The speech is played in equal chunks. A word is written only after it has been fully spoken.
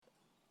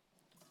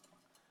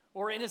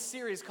We're in a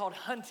series called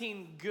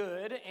Hunting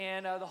Good,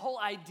 and the whole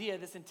idea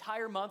this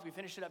entire month, we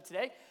finished it up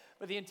today,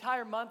 but the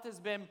entire month has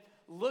been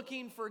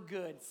looking for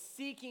good,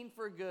 seeking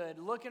for good,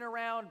 looking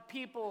around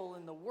people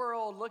in the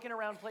world, looking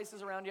around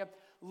places around you,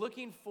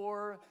 looking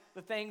for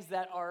the things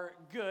that are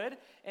good,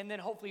 and then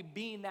hopefully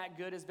being that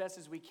good as best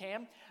as we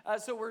can.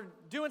 So we're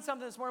doing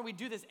something this morning. We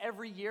do this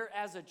every year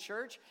as a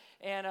church,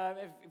 and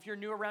if you're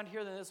new around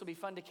here, then this will be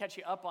fun to catch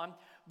you up on.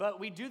 But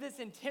we do this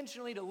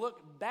intentionally to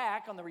look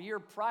back on the year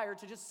prior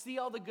to just see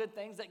all the good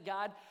things that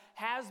God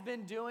has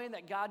been doing,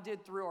 that God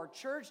did through our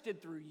church, did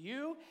through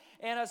you.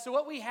 And so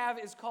what we have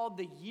is called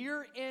the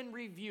Year in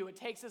Review. It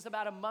takes us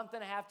about a month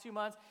and a half, 2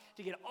 months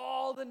to get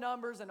all the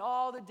numbers and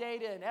all the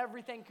data and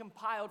everything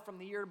compiled from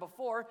the year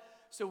before,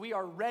 so we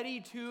are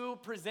ready to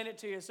present it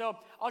to you. So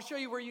I'll show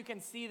you where you can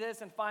see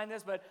this and find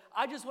this, but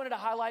I just wanted to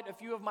highlight a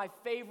few of my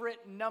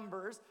favorite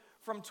numbers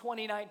from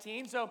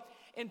 2019. So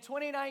in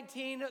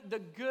 2019, the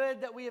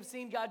good that we have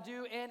seen God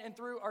do in and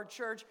through our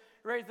church,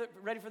 ready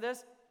for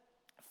this?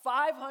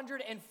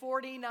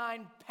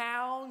 549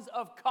 pounds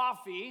of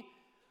coffee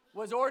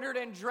was ordered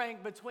and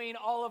drank between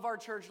all of our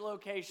church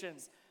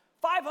locations.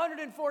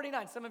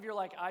 549. Some of you are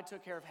like, I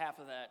took care of half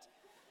of that.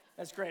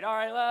 That's great. All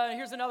right,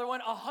 here's another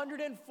one.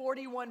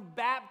 141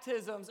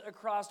 baptisms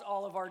across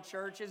all of our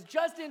churches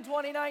just in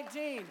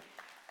 2019.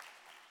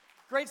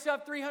 Great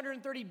stuff.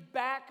 330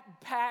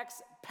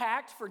 backpacks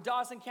packed for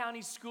Dawson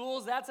County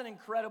schools. That's an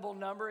incredible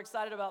number.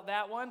 Excited about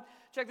that one.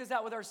 Check this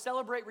out. With our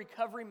Celebrate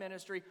Recovery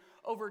Ministry,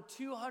 over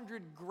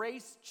 200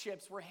 grace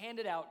chips were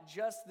handed out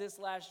just this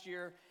last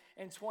year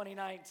in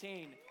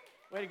 2019.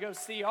 Way to go,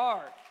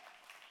 CR.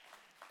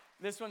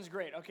 This one's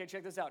great. Okay,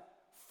 check this out.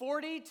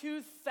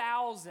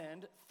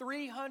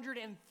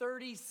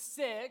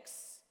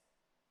 42,336.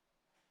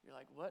 You're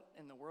like, what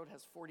in the world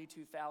has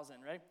 42,000,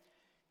 right?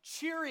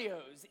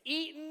 Cheerios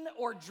eaten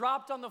or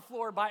dropped on the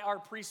floor by our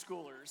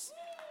preschoolers.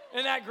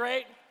 Isn't that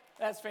great?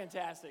 That's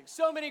fantastic.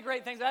 So many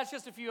great things. That's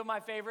just a few of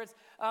my favorites.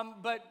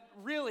 But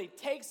really,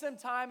 take some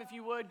time, if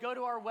you would. Go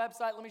to our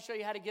website. Let me show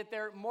you how to get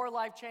there,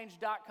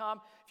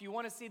 morelifechange.com. If you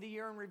want to see the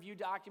year in review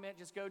document,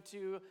 just go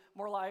to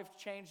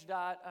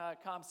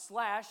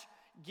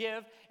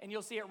morelifechange.com/give, and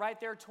you'll see it right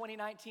there,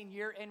 2019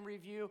 year in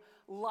review.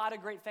 A lot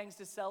of great things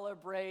to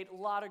celebrate, a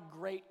lot of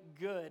great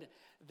good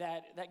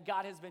that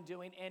God has been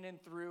doing in and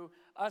through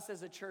us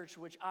as a church,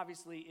 which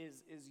obviously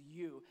is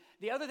you.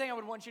 The other thing I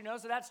would want you to know,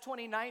 so that's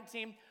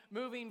 2019.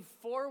 Moving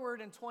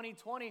forward in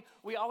 2020,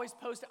 we always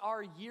post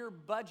our year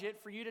budget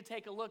for you to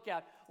take a look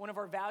at. One of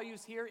our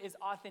values here is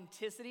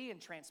authenticity and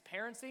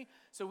transparency,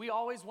 so we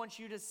always want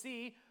you to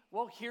see,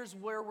 well, here's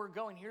where we're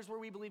going. Here's where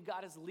we believe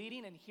God is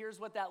leading, and here's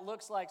what that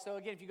looks like. So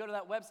again, if you go to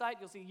that website,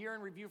 you'll see year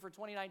in review for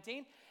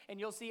 2019, and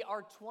you'll see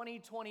our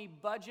 2020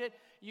 budget.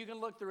 You can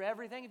look through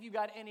everything. If you've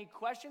got any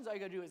questions, all you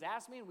got to do is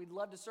ask me, and we'd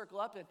love to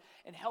circle up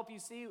and help you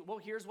see, well,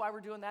 here's why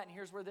we're doing that, and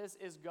here's where this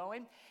is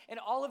going. And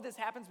all of this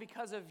happens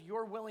because of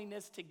your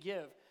willingness to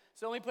give.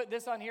 So let me put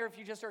this on here if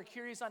you just are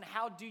curious on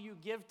how do you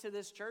give to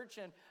this church.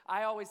 And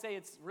I always say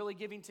it's really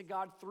giving to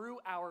God through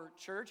our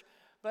church.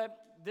 But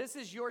this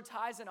is your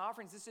tithes and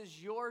offerings. This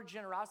is your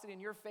generosity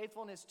and your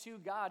faithfulness to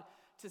God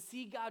to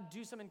see God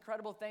do some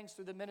incredible things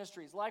through the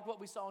ministries, like what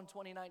we saw in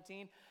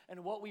 2019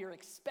 and what we are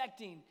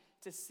expecting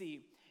to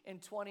see in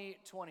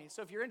 2020.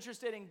 So if you're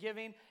interested in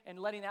giving and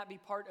letting that be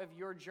part of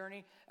your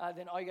journey,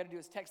 then all you got to do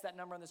is text that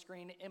number on the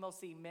screen,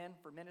 MLC Men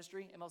for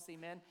ministry, MLC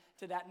Men,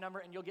 to that number,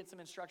 and you'll get some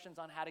instructions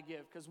on how to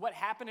give. Because what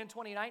happened in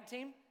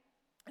 2019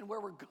 and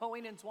where we're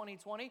going in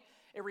 2020,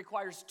 it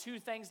requires two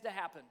things to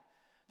happen.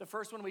 The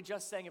first one we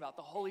just sang about,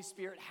 the Holy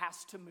Spirit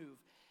has to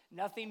move.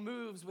 Nothing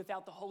moves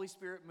without the Holy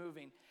Spirit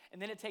moving.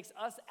 And then it takes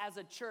us as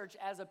a church,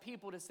 as a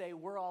people, to say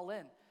we're all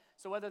in.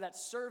 So whether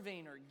that's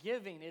serving or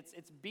giving, it's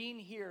being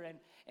here and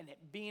it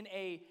being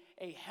a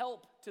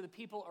help to the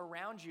people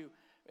around you.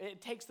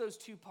 It takes those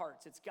two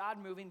parts. It's God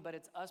moving, but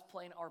it's us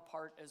playing our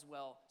part as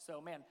well.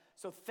 So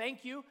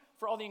thank you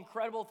for all the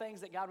incredible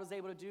things that God was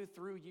able to do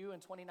through you in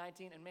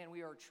 2019. And man,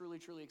 we are truly,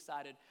 truly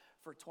excited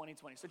for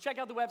 2020. So check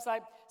out the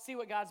website, see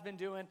what God's been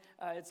doing.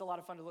 It's a lot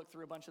of fun to look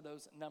through a bunch of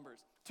those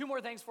numbers. Two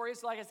more things for you.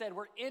 So like I said,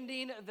 we're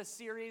ending the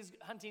series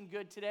Hunting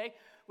Good today,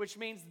 which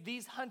means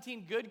these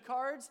Hunting Good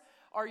cards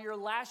are your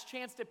last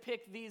chance to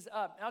pick these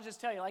up. And I'll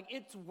just tell you,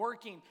 it's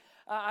working.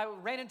 I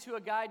ran into a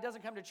guy,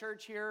 doesn't come to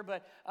church here,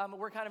 but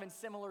we're kind of in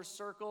similar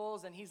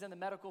circles, and he's in the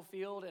medical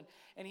field,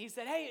 and he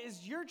said, hey,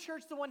 is your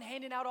church the one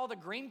handing out all the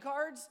green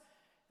cards?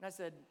 And I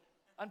said,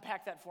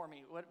 unpack that for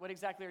me. What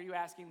exactly are you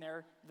asking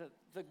there,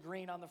 the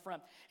green on the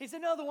front? He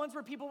said, no, the ones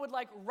where people would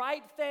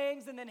write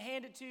things and then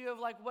hand it to you of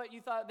what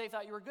they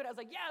thought you were good at. I was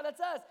like, yeah,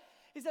 that's us.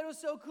 He said it was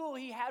so cool.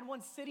 He had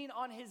one sitting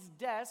on his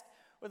desk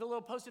with a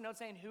little Post-it note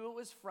saying who it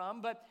was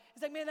from, but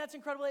he's like, man, that's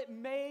incredible. It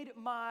made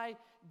my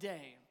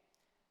day.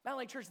 Mountain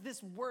Lake Church,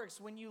 this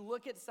works when you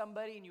look at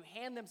somebody and you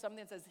hand them something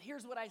that says,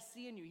 here's what I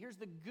see in you. Here's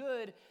the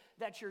good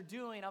that you're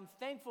doing. I'm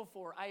thankful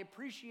for. I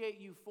appreciate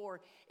you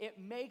for. It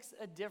makes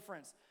a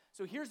difference.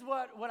 So here's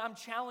what I'm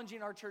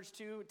challenging our church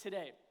to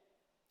today.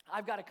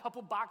 I've got a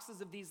couple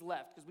boxes of these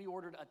left because we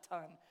ordered a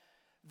ton.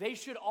 they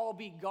should all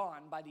be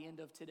gone by the end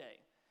of today.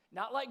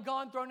 Not like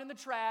gone, thrown in the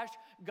trash,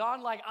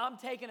 gone like I'm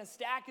taking a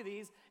stack of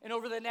these, and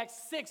over the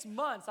next 6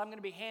 months, I'm going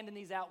to be handing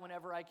these out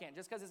whenever I can.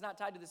 Just because it's not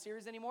tied to the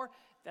series anymore,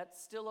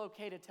 that's still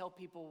okay to tell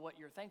people what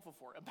you're thankful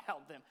for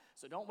about them.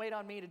 So don't wait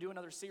on me to do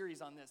another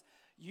series on this.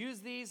 Use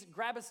these,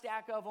 grab a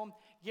stack of them,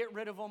 get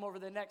rid of them over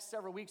the next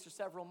several weeks or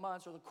several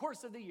months or the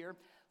course of the year,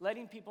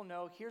 letting people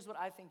know, here's what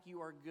I think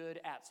you are good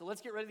at. So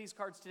let's get rid of these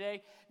cards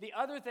today. The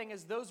other thing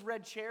is those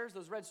red chairs,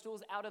 those red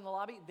stools out in the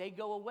lobby, they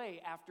go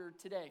away after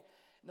today.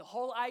 And the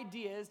whole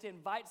idea is to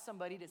invite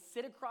somebody to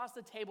sit across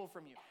the table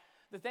from you.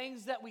 The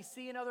things that we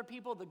see in other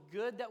people, the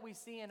good that we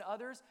see in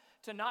others,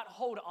 to not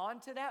hold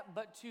on to that,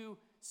 but to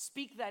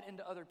speak that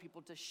into other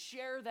people, to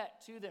share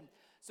that to them.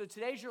 So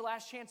today's your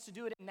last chance to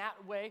do it in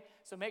that way.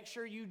 So make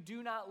sure you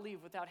do not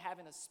leave without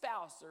having a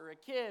spouse or a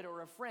kid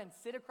or a friend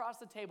sit across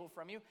the table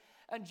from you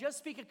and just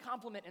speak a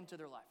compliment into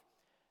their life.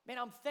 Man,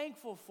 I'm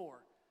thankful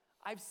for.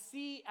 I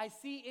see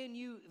in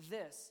you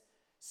this.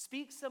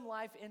 Speak some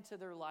life into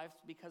their life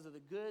because of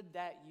the good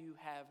that you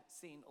have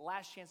seen.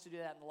 Last chance to do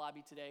that in the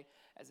lobby today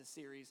as the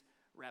series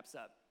wraps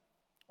up.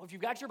 Well, if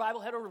you've got your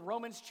Bible, head over to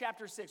Romans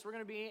chapter 6. We're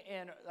going to be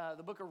in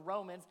the book of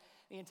Romans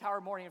the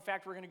entire morning. In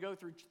fact, we're going to go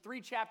through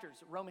 3 chapters,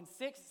 Romans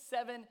 6,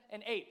 7,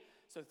 and 8.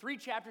 So 3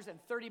 chapters and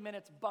 30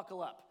 minutes,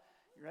 buckle up.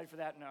 You ready for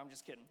that? No, I'm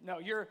just kidding. No,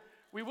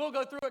 we will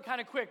go through it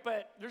kind of quick,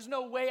 but there's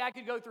no way I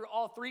could go through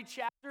all 3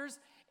 chapters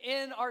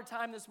in our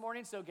time this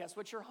morning. So guess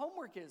what your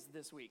homework is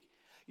this week?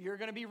 You're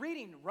going to be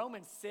reading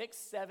Romans 6,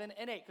 7,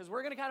 and 8, because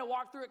we're going to kind of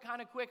walk through it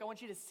kind of quick. I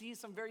want you to see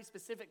some very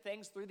specific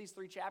things through these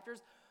 3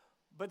 chapters,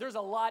 but there's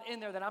a lot in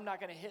there that I'm not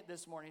going to hit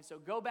this morning. So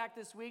go back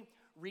this week,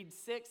 read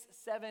 6,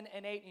 7,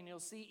 and 8, and you'll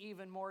see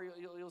even more.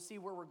 You'll see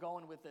where we're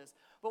going with this.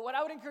 But what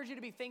I would encourage you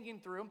to be thinking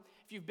through,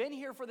 if you've been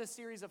here for this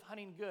series of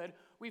Hunting Good,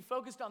 we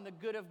focused on the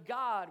good of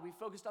God. We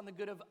focused on the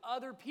good of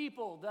other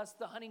people, thus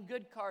the Hunting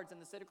Good cards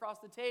and the sit across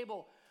the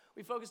table.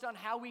 We focused on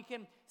how we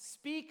can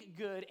speak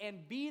good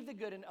and be the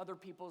good in other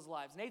people's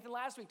lives. Nathan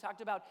last week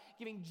talked about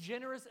giving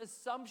generous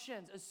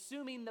assumptions,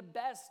 assuming the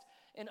best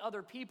in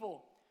other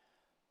people.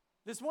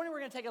 This morning we're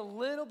going to take a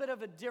little bit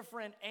of a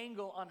different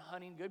angle on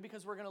hunting good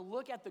because we're going to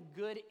look at the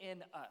good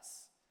in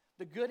us,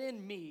 the good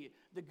in me,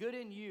 the good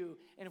in you.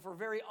 And if we're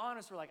very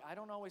honest, we're like, I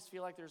don't always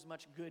feel like there's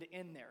much good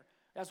in there.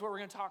 That's what we're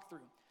going to talk through.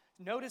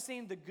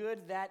 Noticing the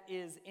good that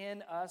is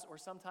in us, or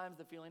sometimes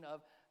the feeling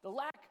of the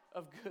lack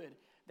of good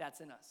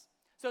that's in us.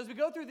 So as we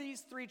go through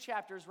these 3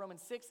 chapters,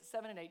 Romans 6,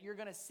 7, and 8, you're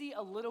going to see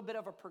a little bit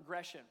of a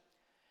progression.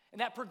 And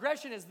that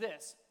progression is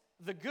this: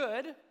 the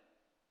good,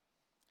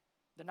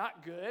 the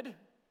not good,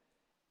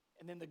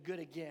 and then the good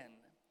again.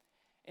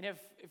 And if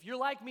you're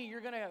like me,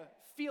 you're going to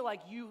feel like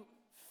you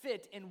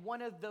fit in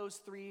one of those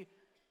 3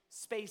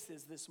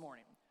 spaces this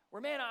morning.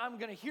 Where, man, I'm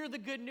going to hear the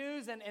good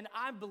news, and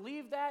I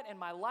believe that, and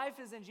my life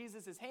is in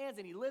Jesus' hands,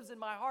 and he lives in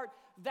my heart.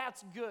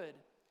 That's good.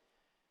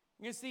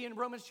 You're going to see in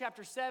Romans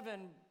chapter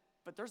 7,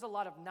 but there's a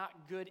lot of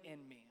not good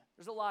in me.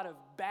 There's a lot of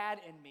bad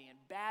in me and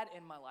bad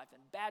in my life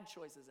and bad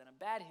choices and a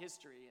bad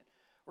history. And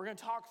we're going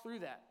to talk through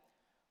that.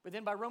 But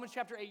then by Romans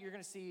chapter 8, you're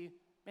going to see,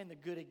 man, the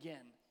good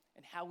again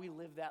and how we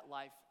live that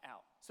life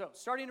out. So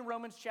starting in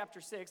Romans chapter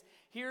 6,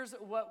 here's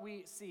what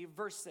we see.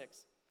 Verse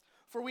 6.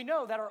 For we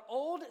know that our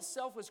old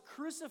self was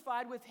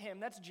crucified with him,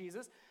 that's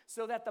Jesus,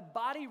 so that the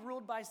body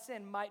ruled by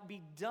sin might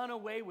be done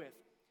away with.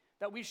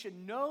 That we should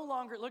no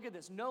longer, look at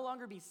this, no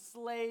longer be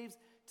slaves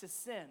to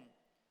sin.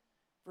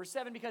 Verse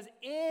 7, because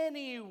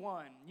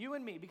anyone, you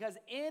and me, because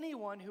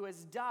anyone who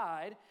has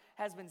died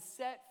has been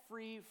set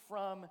free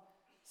from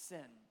sin.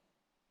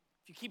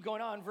 If you keep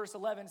going on, verse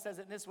 11 says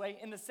it in this way,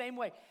 in the same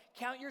way,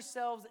 count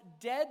yourselves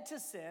dead to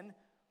sin,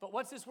 but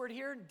what's this word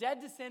here?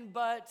 Dead to sin,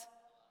 but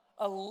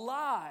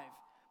alive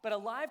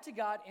to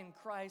God in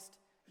Christ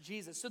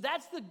Jesus. So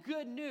that's the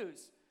good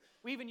news.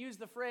 We even use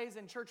the phrase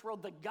in church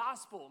world, the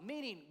gospel,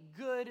 meaning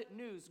good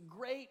news,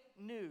 great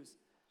news.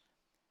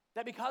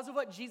 That because of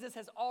what Jesus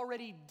has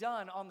already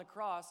done on the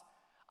cross,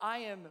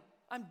 I'm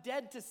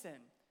dead to sin.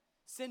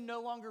 Sin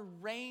no longer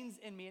reigns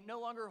in me. It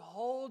no longer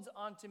holds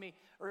onto me.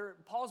 Or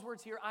Paul's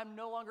words here, I'm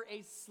no longer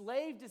a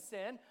slave to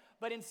sin,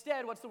 but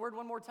instead, what's the word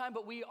one more time?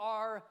 But we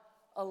are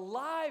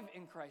alive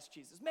in Christ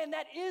Jesus. Man,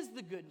 that is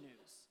the good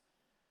news.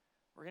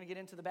 We're going to get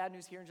into the bad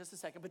news here in just a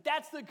second, but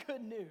that's the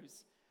good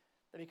news.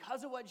 That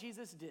because of what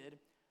Jesus did,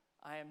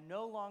 I am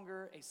no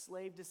longer a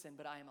slave to sin,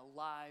 but I am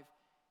alive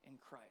in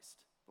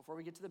Christ. Before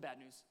we get to the bad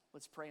news,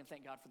 let's pray and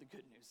thank God for the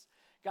good news.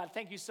 God,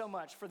 thank you so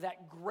much for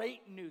that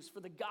great news, for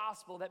the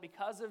gospel, that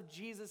because of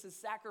Jesus'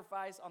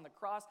 sacrifice on the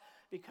cross,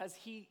 because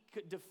he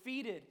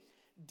defeated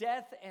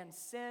death and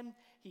sin,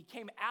 he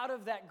came out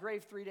of that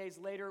grave 3 days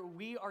later,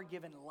 we are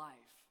given life.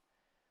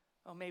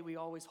 Oh, may we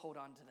always hold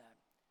on to that.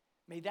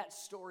 May that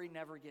story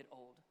never get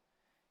old.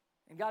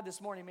 And God, this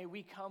morning, may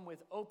we come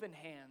with open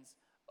hands,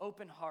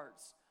 open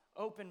hearts,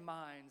 open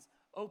minds,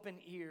 open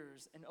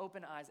ears, and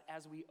open eyes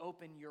as we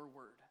open your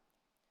word.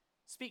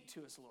 Speak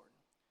to us, Lord,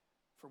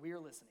 for we are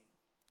listening.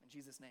 In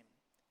Jesus' name,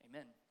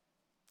 amen.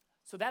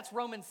 So that's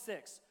Romans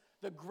 6.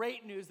 the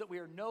great news that we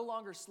are no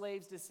longer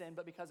slaves to sin,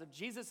 but because of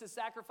Jesus'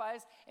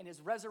 sacrifice and his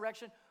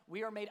resurrection,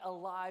 we are made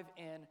alive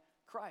in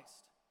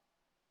Christ.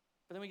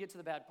 But then we get to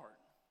the bad part.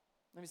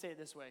 Let me say it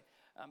this way.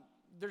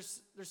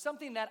 There's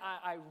something that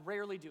I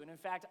rarely do. And in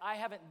fact, I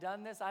haven't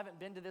done this. I haven't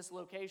been to this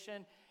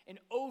location in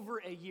over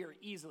a year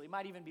easily.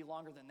 Might even be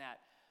longer than that.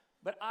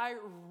 But I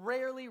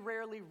rarely,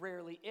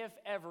 if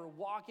ever,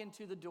 walk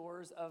into the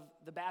doors of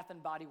the Bath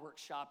and Body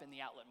Works shop in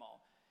the outlet mall.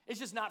 It's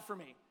just not for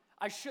me.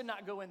 I should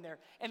not go in there.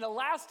 And the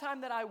last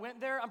time that I went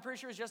there, I'm pretty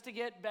sure it was just to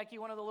get Becky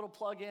one of the little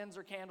plug-ins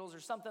or candles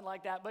or something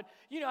like that. But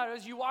you know how it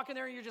is. You walk in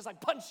there and you're just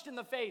like punched in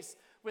the face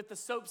with the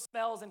soap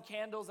smells and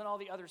candles and all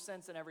the other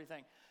scents and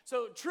everything.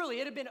 So truly,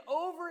 it had been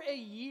over a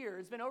year.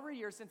 It's been over a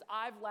year since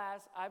I've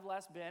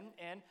last been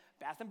in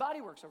Bath and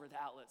Body Works over at the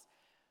outlets.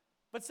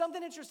 But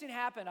something interesting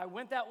happened. I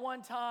went that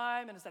one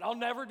time and I said, I'll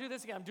never do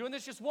this again. I'm doing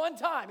this just one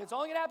time. It's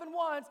only going to happen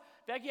once.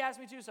 Becky asked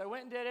me to, so I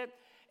went and did it.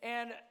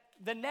 And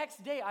the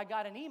next day, I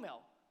got an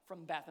email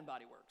from Bath and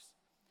Body Works.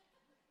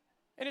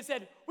 And it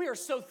said, we are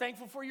so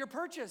thankful for your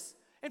purchase.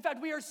 In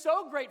fact, we are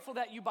so grateful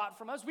that you bought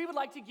from us. We would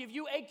like to give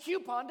you a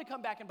coupon to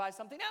come back and buy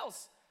something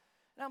else.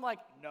 And I'm like,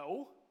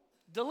 no,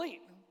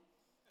 delete.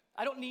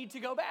 I don't need to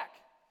go back.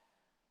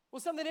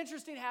 Well, something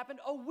interesting happened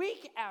a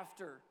week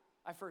after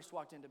I first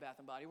walked into Bath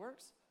and Body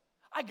Works.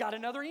 I got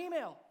another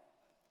email.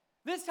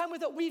 This time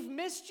with a, we've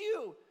missed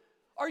you.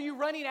 Are you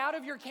running out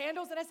of your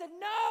candles? And I said,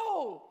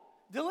 no,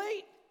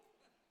 delete.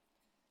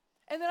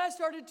 And then I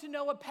started to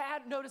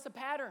notice a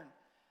pattern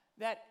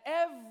that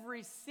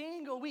every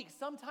single week,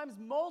 sometimes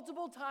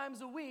multiple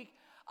times a week,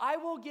 I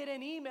will get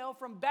an email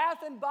from Bath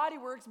and Body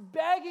Works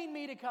begging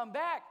me to come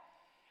back.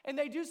 And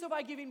they do so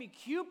by giving me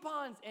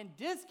coupons and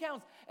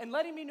discounts and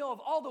letting me know of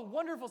all the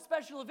wonderful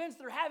special events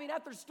they're having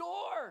at their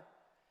store.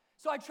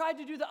 So I tried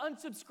to do the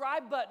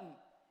unsubscribe button.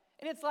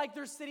 And it's like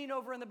they're sitting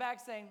over in the back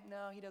saying,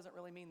 no, he doesn't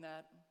really mean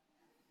that.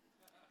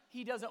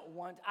 He doesn't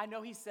want, I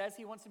know he says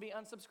he wants to be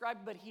unsubscribed,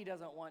 but he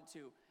doesn't want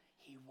to.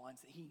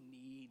 He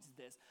needs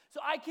this. So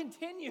I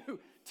continue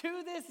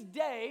to this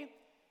day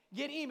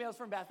get emails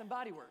from Bath and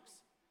Body Works.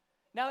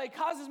 Now it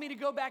causes me to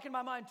go back in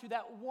my mind to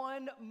that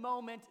one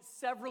moment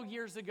several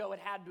years ago, it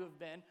had to have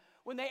been,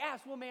 when they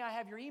asked, well, may I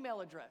have your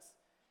email address?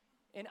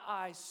 And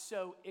I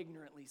so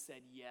ignorantly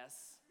said yes.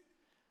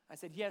 I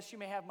said, yes, you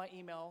may have my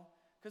email,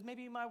 because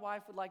maybe my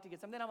wife would like to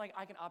get something. Then I'm like,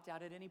 I can opt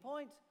out at any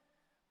point,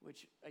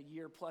 which a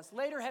year plus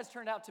later has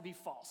turned out to be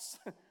false.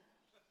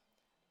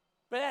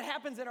 But that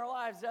happens in our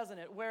lives, doesn't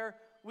it? Where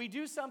we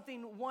do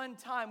something one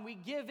time, we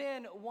give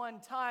in one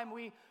time,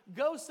 we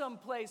go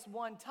someplace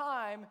one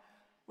time,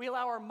 we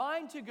allow our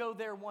mind to go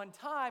there one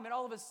time, and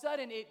all of a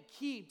sudden it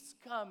keeps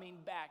coming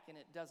back and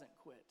it doesn't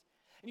quit.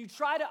 And you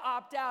try to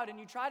opt out and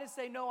you try to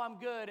say, no, I'm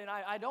good, and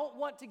I don't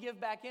want to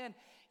give back in,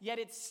 yet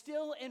it's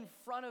still in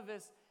front of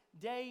us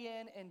day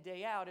in and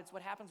day out. It's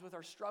what happens with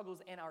our struggles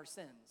and our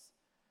sins.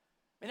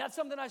 And that's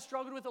something I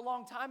struggled with a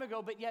long time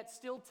ago, but yet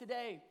still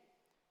today,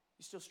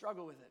 you still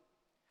struggle with it.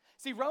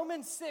 See,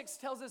 Romans 6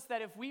 tells us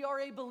that if we are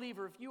a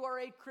believer, if you are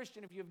a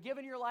Christian, if you have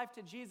given your life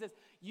to Jesus,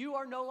 you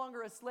are no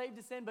longer a slave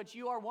to sin, but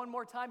you are, one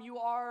more time, you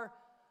are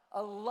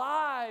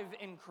alive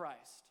in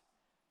Christ.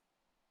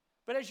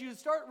 But as you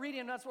start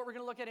reading, and that's what we're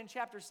going to look at in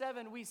chapter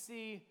 7, we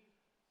see,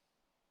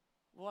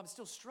 well, I'm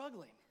still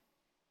struggling.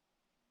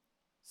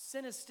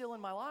 Sin is still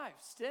in my life.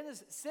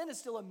 Sin is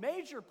still a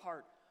major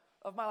part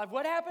of my life.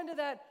 What happened to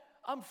that?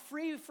 I'm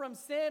free from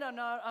sin. I'm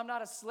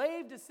not a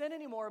slave to sin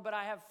anymore, but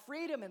I have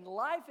freedom and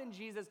life in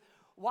Jesus.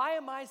 Why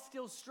am I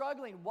still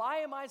struggling? Why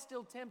am I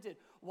still tempted?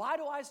 Why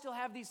do I still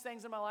have these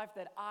things in my life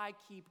that I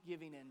keep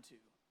giving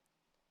into?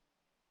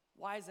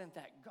 Why isn't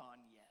that gone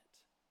yet?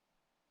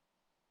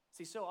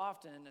 See, so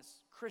often as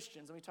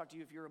Christians, let me talk to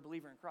you if you're a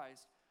believer in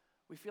Christ,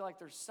 we feel like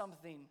there's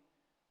something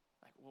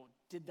like, well,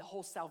 did the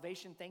whole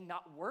salvation thing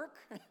not work?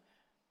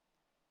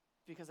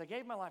 Because I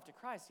gave my life to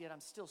Christ, yet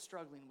I'm still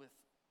struggling with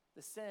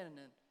the sin and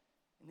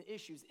the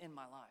issues in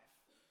my life.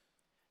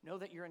 Know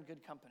that you're in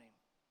good company.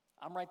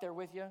 I'm right there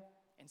with you,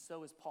 and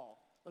so is Paul.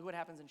 Look what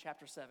happens in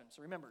chapter 7.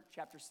 So remember,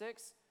 chapter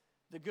 6,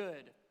 the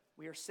good.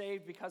 We are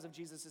saved because of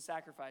Jesus'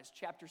 sacrifice.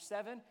 Chapter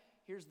 7,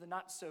 here's the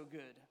not so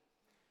good.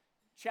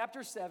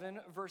 Chapter 7,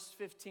 verse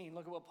 15,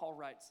 look at what Paul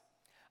writes.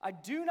 I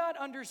do not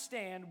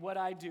understand what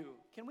I do.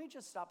 Can we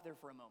just stop there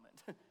for a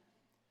moment?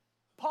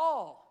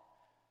 Paul,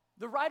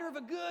 the writer of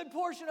a good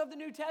portion of the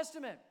New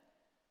Testament,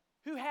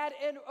 who had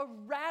a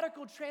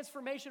radical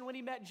transformation when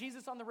he met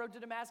Jesus on the road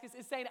to Damascus,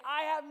 is saying,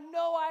 I have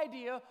no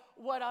idea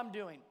what I'm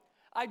doing.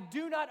 I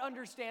do not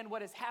understand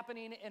what is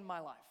happening in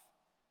my life.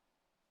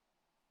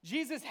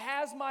 Jesus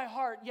has my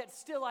heart, yet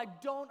still I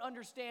don't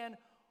understand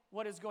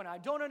what is going on. I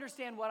don't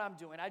understand what I'm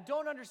doing. I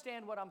don't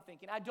understand what I'm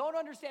thinking. I don't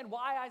understand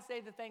why I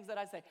say the things that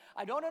I say.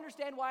 I don't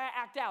understand why I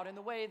act out in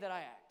the way that I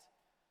act.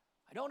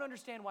 I don't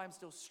understand why I'm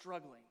still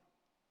struggling.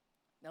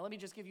 Now let me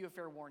just give you a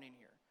fair warning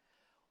here.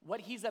 What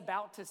he's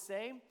about to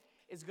say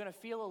is going to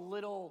feel a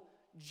little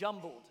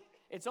jumbled.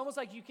 It's almost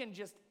like you can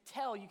just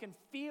tell, you can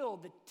feel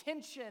the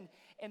tension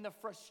and the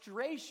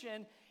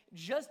frustration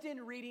just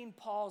in reading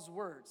Paul's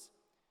words.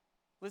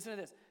 Listen to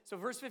this. so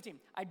verse 15,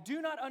 I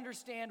do not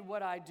understand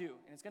what I do.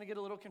 And it's going to get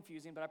a little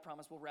confusing, but I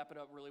promise we'll wrap it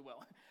up really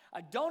well.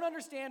 I don't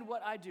understand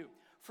what I do.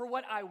 For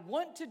what I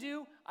want to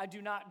do, I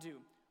do not do,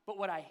 but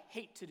what I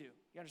hate to do.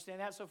 You understand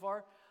that so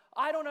far?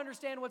 I don't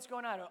understand what's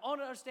going on. I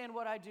don't understand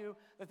what I do.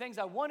 The things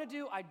I want to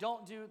do, I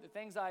don't do. The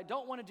things I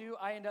don't want to do,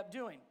 I end up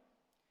doing.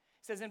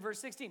 It says in verse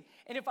 16,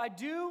 and if I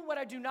do what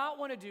I do not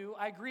want to do,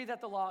 I agree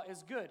that the law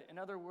is good. In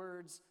other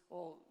words,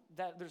 well,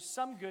 that there's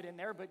some good in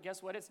there, but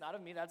guess what? It's not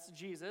of me, that's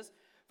Jesus.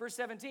 Verse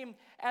 17,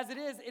 as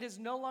it is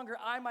no longer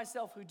I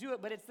myself who do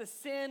it, but it's the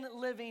sin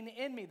living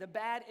in me, the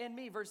bad in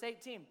me. Verse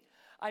 18,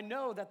 I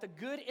know that the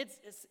good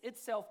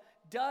itself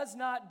does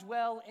not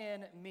dwell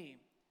in me,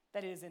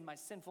 that is, in my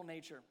sinful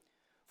nature.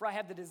 For I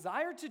have the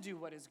desire to do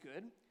what is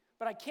good,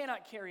 but I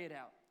cannot carry it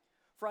out.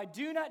 For I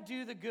do not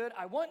do the good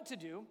I want to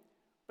do,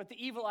 but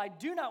the evil I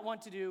do not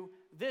want to do,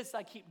 this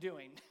I keep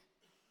doing.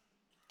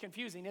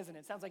 Confusing, isn't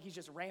it? Sounds like he's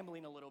just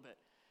rambling a little bit.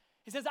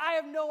 He says, I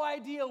have no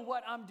idea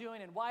what I'm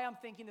doing and why I'm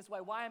thinking this way,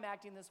 why I'm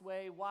acting this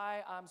way,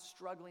 why I'm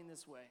struggling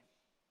this way.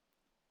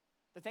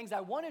 The things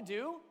I want to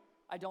do,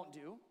 I don't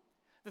do.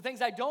 The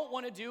things I don't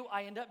want to do,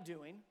 I end up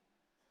doing.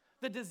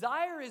 The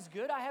desire is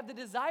good. I have the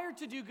desire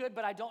to do good,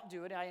 but I don't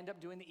do it. I end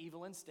up doing the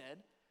evil instead.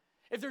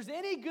 If there's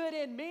any good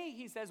in me,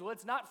 he says, well,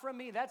 it's not from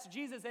me. That's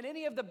Jesus. And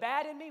any of the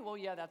bad in me, well,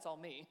 yeah, that's all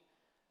me.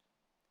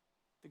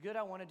 The good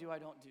I want to do, I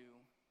don't do.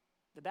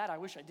 The bad I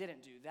wish I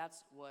didn't do,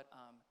 that's what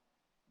I'm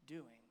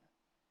doing.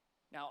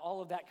 Now,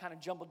 all of that kind of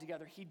jumbled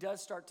together. He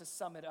does start to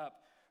sum it up.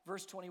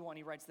 Verse 21,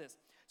 he writes this.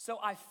 So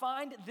I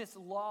find this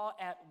law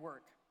at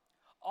work.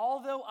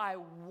 Although I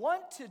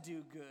want to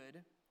do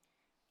good,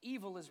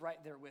 evil is right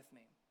there with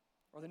me.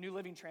 Or the New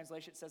Living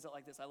Translation says it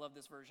like this. I love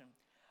this version.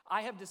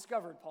 I have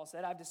discovered, Paul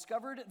said, I've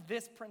discovered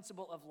this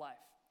principle of life,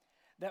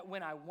 that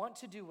when I want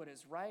to do what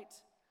is right,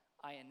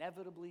 I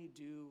inevitably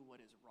do what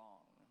is wrong.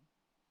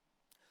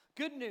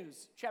 Good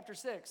news, chapter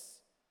 6.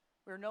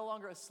 We are no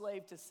longer a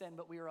slave to sin,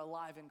 but we are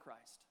alive in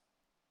Christ.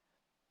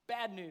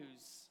 Bad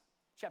news,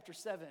 chapter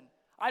 7.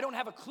 I don't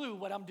have a clue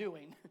what I'm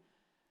doing.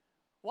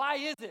 Why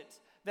is it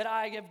that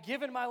I have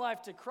given my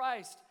life to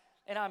Christ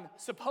and I'm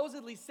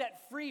supposedly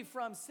set free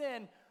from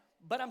sin,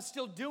 but I'm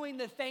still doing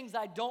the things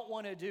I don't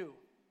want to do?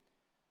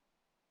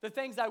 The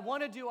things I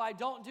want to do, I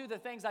don't do. The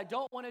things I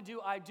don't want to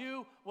do, I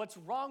do. What's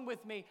wrong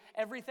with me?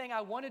 Everything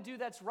I want to do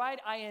that's right,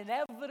 I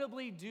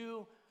inevitably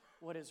do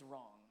what is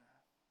wrong.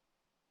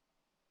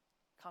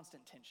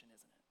 Constant tension,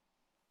 isn't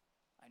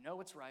it? I know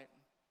what's right,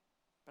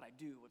 but I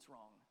do what's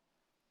wrong.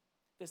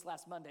 This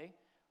last Monday,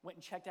 went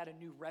and checked out a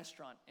new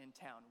restaurant in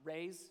town,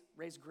 Ray's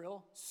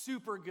Grill.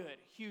 Super good,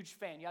 huge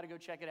fan. You ought to go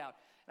check it out.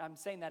 And I'm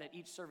saying that at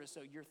each service,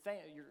 so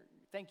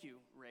thank you,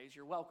 Ray's.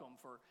 You're welcome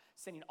for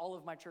sending all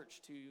of my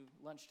church to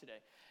lunch today.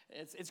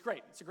 It's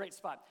great. It's a great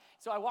spot.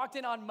 So I walked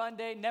in on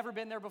Monday, never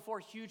been there before.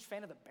 Huge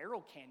fan of the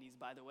barrel candies,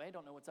 by the way.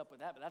 Don't know what's up with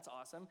that, but that's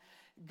awesome.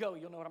 Go,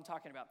 you'll know what I'm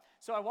talking about.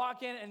 So I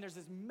walk in, and there's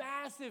this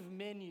massive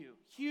menu,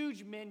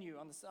 huge menu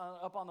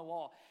up on the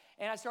wall.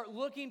 And I start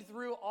looking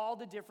through all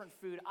the different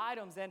food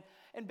items.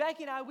 And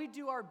Becky and I, we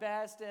do our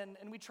best, and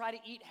we try to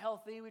eat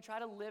healthy. We try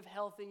to live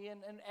healthy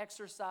and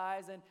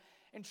exercise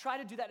and try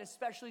to do that,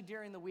 especially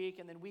during the week.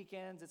 And then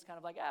weekends, it's kind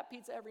of like,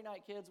 pizza every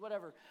night, kids,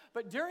 whatever.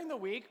 But during the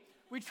week,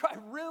 we try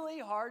really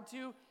hard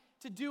to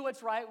do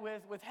what's right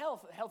with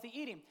healthy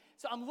eating.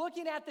 So I'm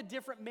looking at the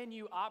different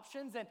menu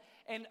options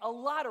and a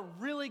lot of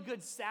really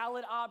good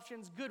salad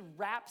options, good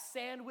wrap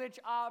sandwich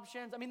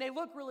options. I mean, they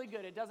look really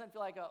good. It doesn't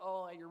feel like,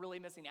 you're really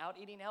missing out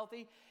eating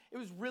healthy. It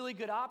was really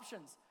good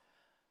options.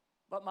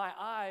 But my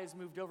eyes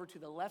moved over to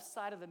the left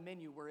side of the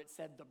menu where it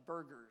said the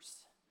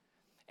burgers.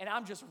 And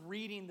I'm just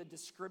reading the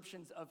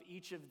descriptions of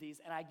each of these.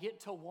 And I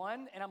get to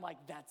one, and I'm like,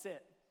 that's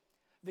it.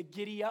 The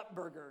Giddy Up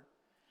Burger.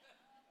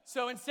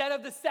 So instead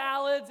of the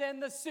salads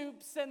and the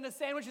soups and the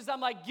sandwiches,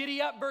 I'm like,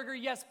 Giddy Up Burger,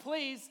 yes,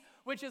 please,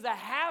 which is a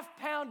half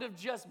pound of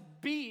just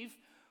beef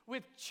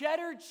with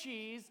cheddar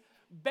cheese,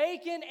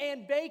 bacon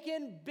and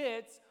bacon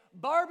bits,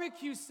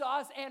 barbecue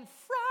sauce, and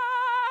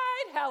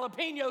fried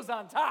jalapenos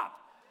on top.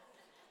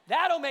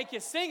 That'll make you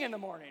sing in the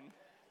morning.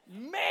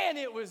 Man,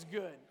 it was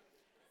good.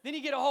 Then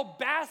you get a whole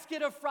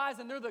basket of fries,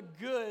 and they're the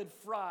good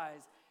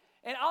fries.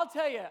 And I'll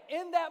tell you,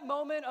 in that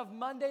moment of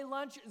Monday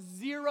lunch,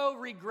 zero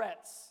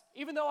regrets.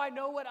 Even though I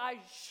know what I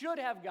should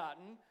have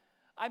gotten,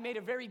 I made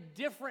a very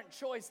different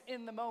choice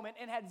in the moment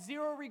and had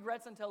zero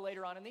regrets until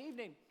later on in the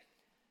evening.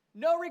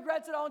 No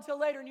regrets at all until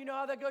later, and you know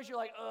how that goes. You're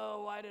like,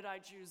 why did I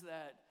choose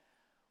that?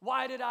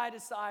 Why did I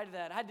decide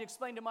that? I had to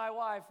explain to my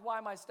wife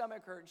why my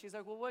stomach hurt. She's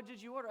like, well, what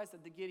did you order? I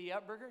said, the Giddy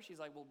Up Burger. She's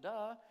like, well,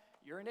 duh,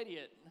 you're an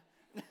idiot.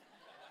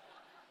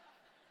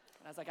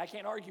 And I was like, I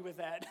can't argue with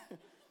that.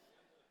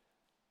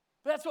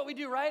 But that's what we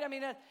do, right? I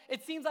mean,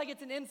 it seems like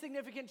it's an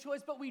insignificant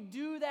choice, but we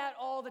do that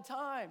all the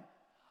time.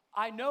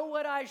 I know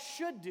what I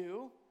should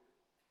do,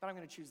 but I'm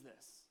going to choose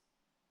this.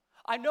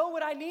 I know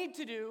what I need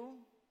to do,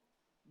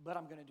 but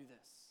I'm going to do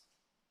this.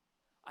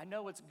 I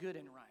know what's good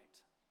and right,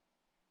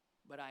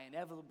 but I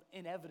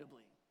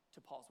inevitably,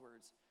 to Paul's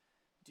words,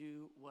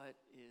 do what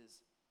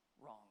is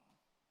wrong.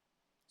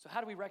 So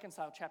how do we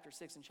reconcile chapter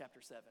 6 and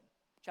chapter 7?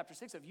 Chapter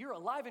 6 of you're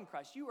alive in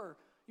Christ. You are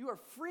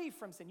free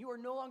from sin. You are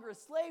no longer a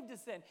slave to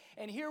sin.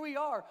 And here we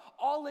are,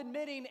 all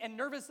admitting and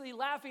nervously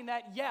laughing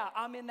that, yeah,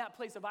 I'm in that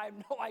place of I have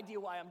no idea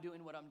why I'm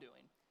doing what I'm doing.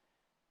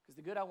 Because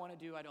the good I want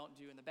to do, I don't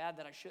do. And the bad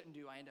that I shouldn't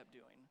do, I end up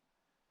doing.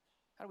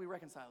 How do we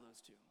reconcile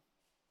those two?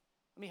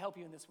 Let me help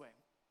you in this way.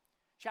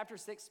 Chapter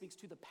 6 speaks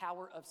to the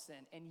power of sin.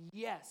 And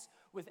yes,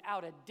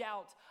 without a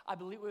doubt, I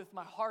believe with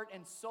my heart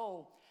and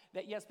soul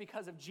that yes,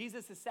 because of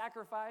Jesus'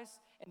 sacrifice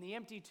and the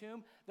empty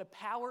tomb, the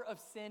power of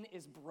sin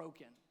is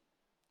broken.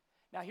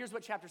 Now here's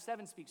what chapter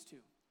 7 speaks to.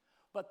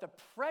 But the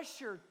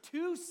pressure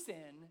to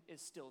sin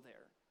is still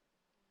there.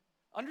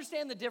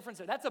 Understand the difference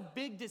there. That's a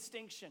big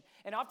distinction.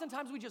 And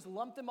oftentimes we just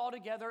lump them all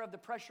together of the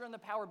pressure and the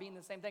power being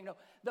the same thing. No,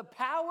 the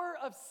power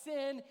of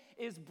sin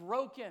is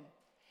broken.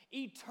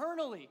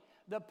 Eternally,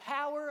 the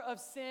power of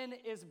sin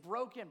is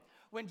broken.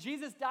 When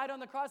Jesus died on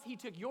the cross, he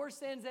took your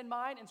sins and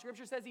mine, and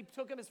Scripture says he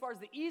took them as far as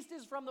the east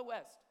is from the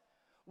west.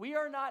 We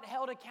are not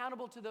held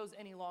accountable to those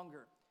any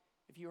longer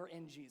if you are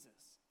in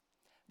Jesus.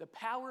 The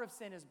power of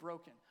sin is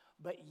broken.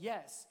 But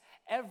yes,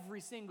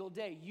 every single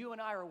day, you and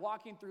I are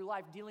walking through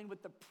life dealing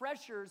with the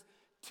pressures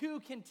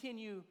to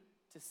continue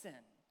to sin.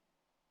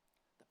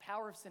 The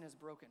power of sin is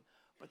broken,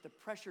 but the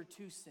pressure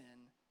to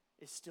sin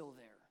is still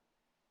there.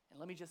 And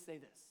let me just say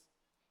this.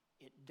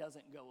 It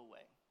doesn't go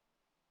away.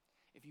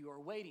 If you are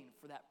waiting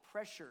for that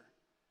pressure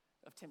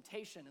of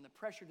temptation and the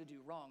pressure to do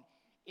wrong,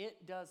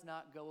 it does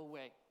not go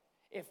away.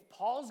 If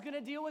Paul's going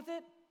to deal with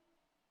it,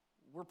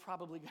 we're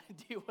probably going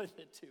to deal with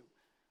it too.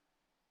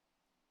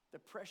 The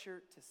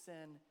pressure to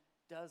sin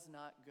does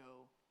not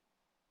go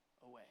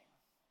away.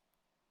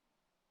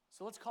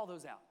 So let's call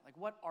those out. Like,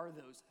 what are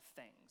those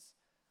things?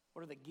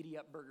 What are the giddy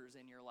up burgers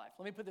in your life?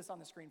 Let me put this on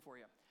the screen for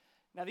you.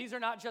 Now, these are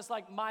not just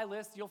like my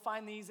list. You'll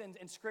find these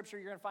in Scripture.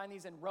 You're going to find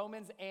these in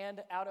Romans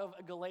and out of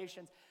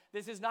Galatians.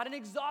 This is not an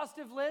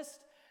exhaustive list.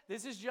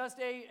 This is just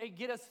a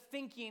get us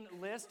thinking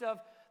list of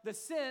the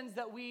sins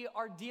that we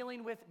are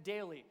dealing with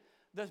daily,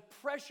 the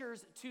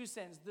pressures to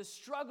sins, the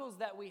struggles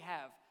that we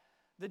have,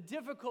 the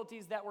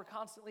difficulties that we're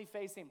constantly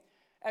facing.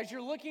 As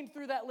you're looking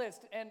through that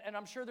list, and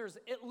I'm sure there's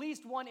at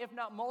least one, if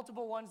not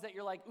multiple ones that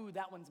you're like, ooh,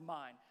 that one's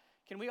mine.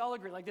 Can we all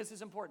agree? Like, this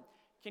is important.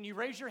 Can you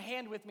raise your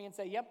hand with me and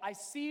say, yep, I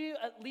see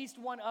at least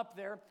one up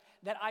there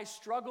that I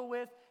struggle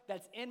with,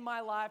 that's in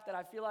my life, that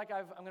I feel like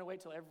I'm going to wait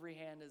till every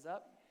hand is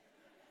up.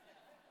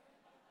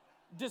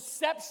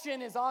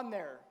 Deception is on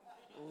there.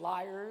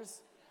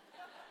 Liars.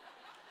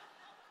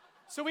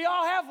 So we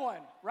all have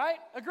one, right?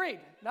 Agreed.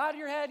 Nod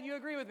your head, you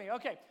agree with me.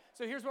 Okay,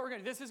 so here's what we're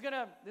going to do. This is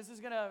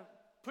going to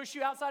push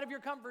you outside of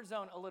your comfort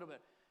zone a little bit.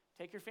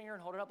 Take your finger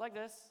and hold it up like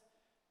this.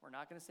 We're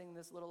not going to sing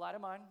This Little Light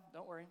of Mine.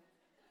 Don't worry.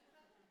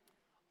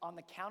 On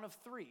the count of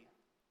 3,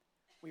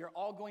 we are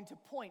all going to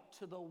point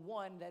to the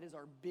one that is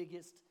our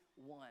biggest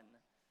one.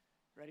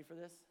 Ready for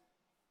this?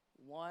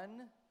 1,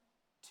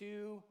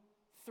 2,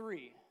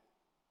 3.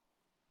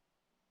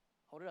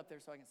 Hold it up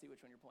there so I can see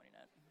which one you're pointing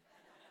at.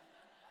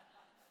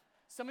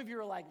 Some of you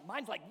are like,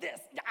 mine's like this.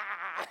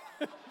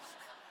 Ah!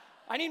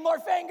 I need more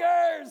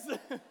fingers.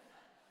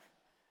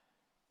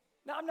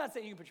 Now, I'm not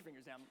saying you can put your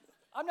fingers down.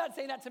 I'm not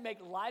saying that to make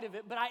light of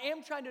it, but I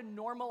am trying to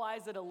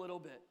normalize it a little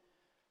bit.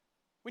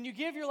 When you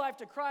give your life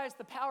to Christ,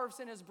 the power of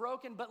sin is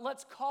broken, but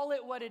let's call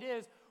it what it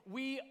is.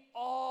 We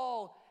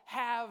all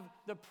have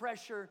the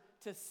pressure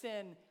to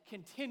sin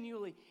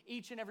continually,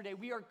 each and every day.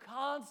 We are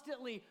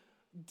constantly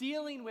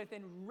dealing with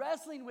and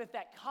wrestling with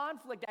that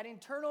conflict, that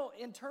internal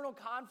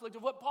conflict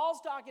of what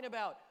Paul's talking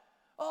about.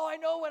 Oh, I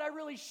know what I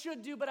really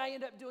should do, but I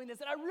end up doing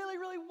this. And I really,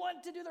 really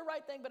want to do the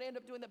right thing, but I end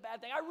up doing the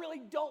bad thing. I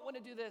really don't want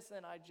to do this,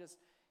 and I just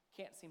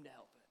can't seem to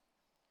help it.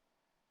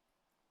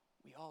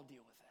 We all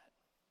deal with that.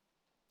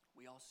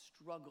 We all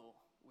struggle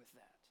with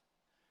that.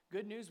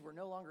 Good news, we're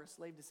no longer a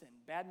slave to sin.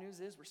 Bad news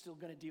is we're still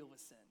going to deal with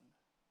sin.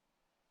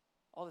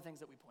 All the things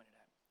that we pointed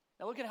at.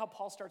 Now look at how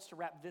Paul starts to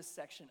wrap this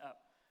section up.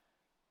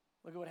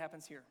 Look at what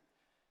happens here.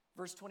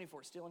 Verse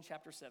 24, still in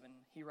chapter 7,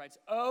 he writes,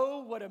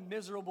 "Oh, what a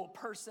miserable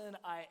person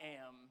I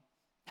am."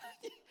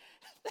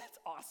 That's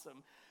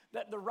awesome.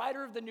 That the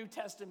writer of the New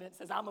Testament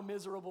says, I'm a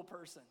miserable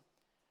person.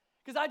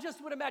 Because I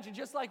just would imagine,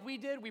 just like we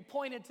did, we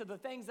pointed to the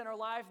things in our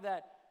life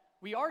that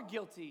we are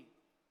guilty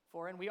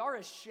for and we are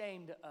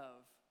ashamed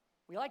of.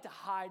 We like to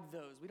hide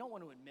those. We don't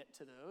want to admit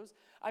to those.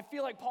 I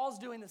feel like Paul's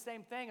doing the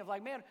same thing of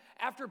like, man,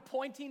 after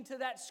pointing to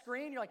that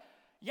screen, you're like,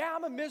 yeah,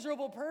 I'm a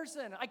miserable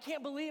person. I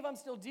can't believe I'm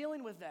still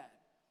dealing with that.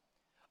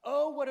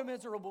 Oh, what a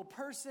miserable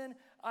person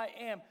I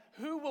am.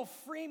 Who will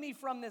free me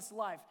from this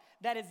life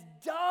that is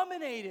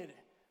dominated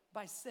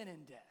by sin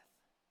and death?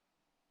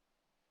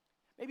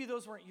 Maybe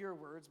those weren't your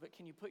words, but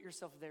can you put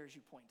yourself there as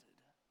you pointed?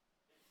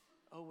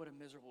 Oh, what a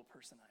miserable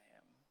person I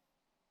am.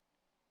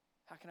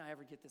 How can I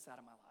ever get this out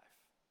of my life?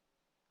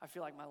 I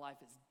feel like my life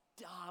is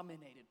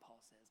dominated, Paul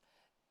says.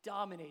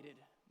 Dominated,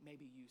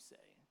 maybe you say,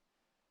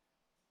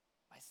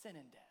 by sin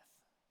and death.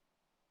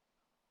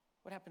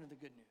 What happened to the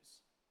good news?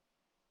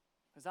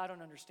 Because I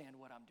don't understand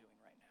what I'm doing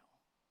right now.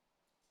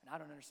 And I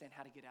don't understand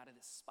how to get out of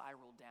this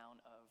spiral down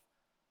of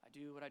I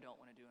do what I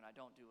don't want to do and I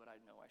don't do what I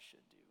know I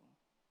should do.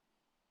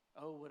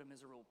 Oh, what a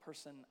miserable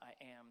person I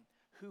am.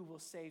 Who will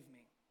save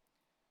me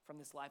from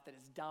this life that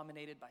is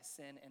dominated by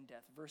sin and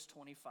death? Verse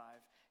 25.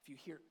 If you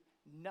hear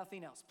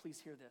nothing else, please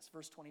hear this.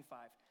 Verse 25.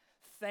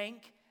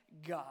 Thank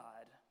God.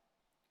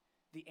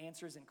 The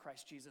answer is in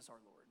Christ Jesus our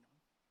Lord.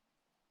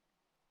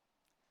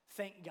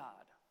 Thank God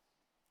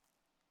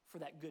for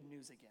that good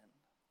news again.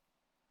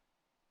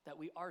 That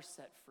we are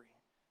set free.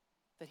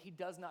 That he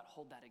does not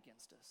hold that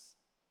against us.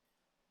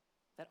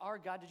 That our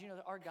God, did you know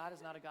that our God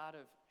is not a God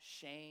of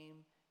shame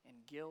and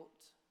guilt,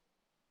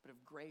 but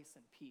of grace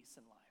and peace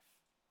in life?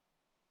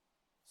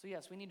 So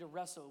yes, we need to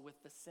wrestle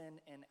with the sin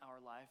in our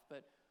life,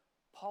 but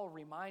Paul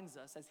reminds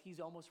us, as he's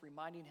almost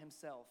reminding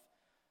himself,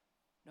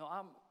 no,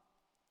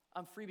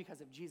 I'm free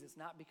because of Jesus,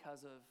 not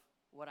because of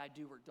what I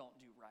do or don't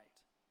do right.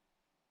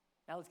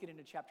 Now let's get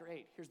into chapter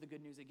 8. Here's the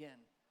good news again.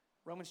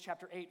 Romans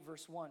chapter 8,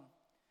 verse 1.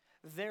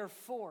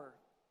 Therefore,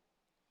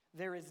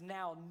 there is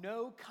now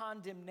no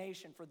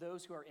condemnation for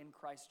those who are in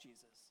Christ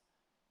Jesus.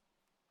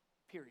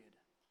 Period.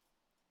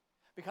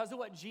 Because of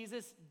what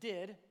Jesus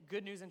did,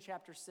 good news in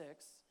chapter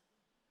 6,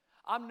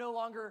 I'm no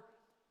longer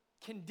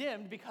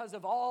condemned because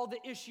of all the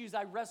issues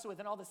I wrestle with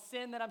and all the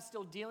sin that I'm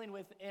still dealing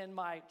with in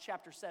my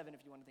chapter 7,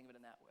 if you want to think of it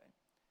in that way.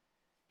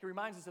 He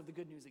reminds us of the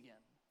good news again.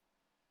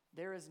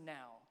 There is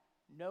now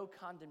no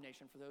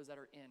condemnation for those that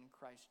are in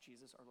Christ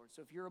Jesus our Lord.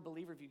 So if you're a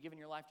believer, if you've given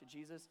your life to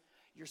Jesus,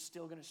 you're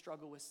still going to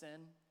struggle with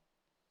sin.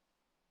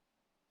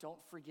 Don't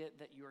forget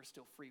that you are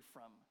still free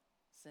from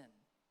sin.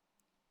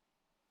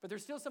 But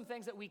there's still some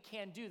things that we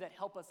can do that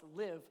help us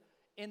live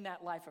in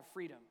that life of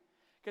freedom.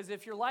 Because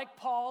if you're like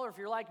Paul or if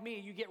you're like me,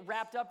 you get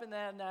wrapped up in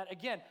that,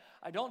 again,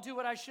 I don't do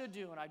what I should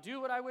do, and I do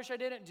what I wish I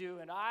didn't do,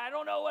 and I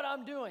don't know what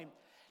I'm doing.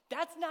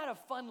 That's not a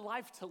fun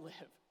life to live.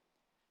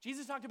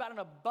 Jesus talked about an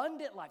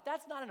abundant life.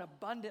 That's not an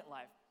abundant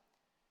life.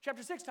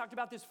 Chapter 6 talked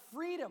about this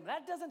freedom.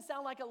 That doesn't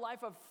sound like a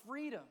life of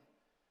freedom.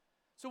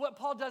 So what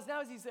Paul does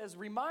now is he says,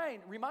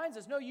 reminds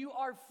us, no, you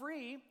are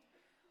free,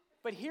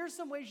 but here's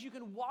some ways you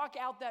can walk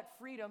out that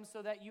freedom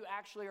so that you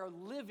actually are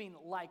living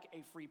like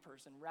a free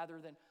person rather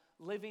than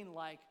living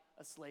like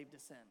a slave to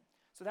sin.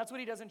 So that's what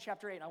he does in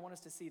chapter 8. I want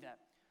us to see that.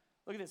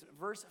 Look at this.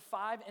 Verse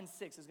 5 and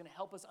 6 is going to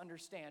help us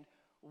understand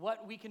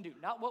what we can do.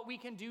 Not what we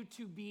can do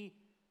to be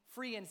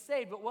free and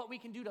saved, but what we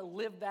can do to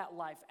live that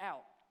life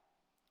out.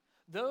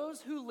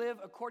 Those who live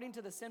according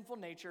to the sinful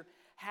nature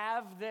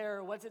have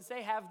their, what's it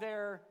say? Have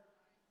their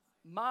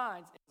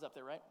minds. It's up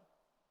there, right?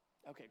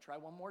 Okay, try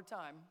one more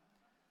time.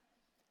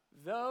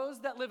 Those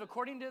that live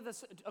according to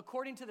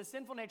the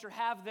sinful nature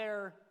have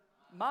their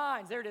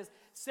minds, there it is,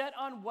 set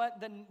on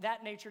what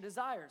that nature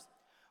desires.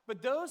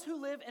 But those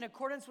who live in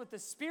accordance with the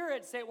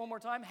Spirit, say it one more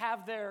time,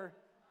 have their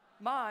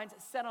minds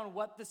set on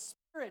what the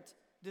Spirit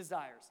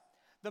desires.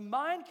 The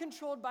mind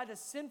controlled by the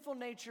sinful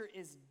nature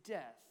is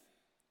death,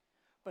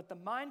 but the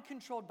mind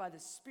controlled by the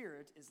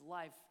Spirit is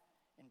life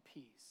and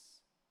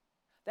peace.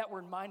 That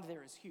word mind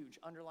there is huge.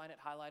 Underline it,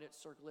 highlight it,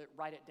 circle it,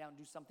 write it down,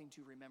 do something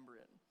to remember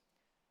it.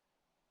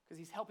 Because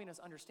he's helping us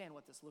understand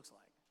what this looks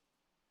like.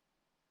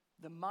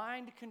 The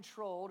mind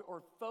controlled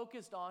or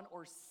focused on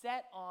or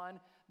set on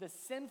the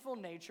sinful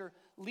nature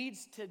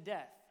leads to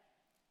death.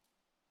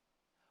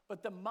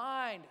 But the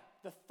mind,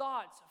 the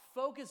thoughts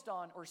focused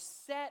on or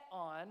set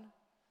on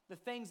the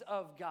things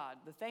of God,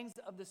 the things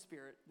of the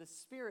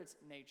Spirit's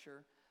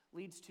nature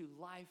leads to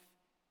life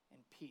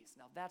and peace.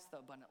 Now that's the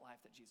abundant life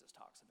that Jesus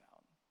talks about.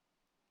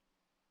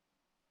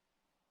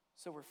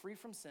 So we're free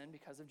from sin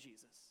because of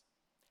Jesus.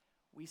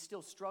 We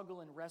still struggle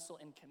and wrestle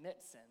and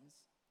commit sins.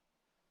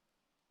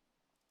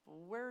 But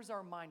where's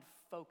our mind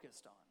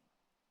focused on?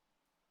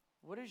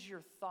 What is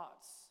your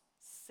thoughts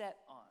set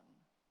on?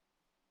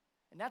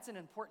 And that's an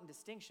important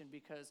distinction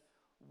because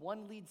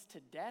one leads to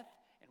death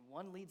and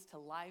one leads to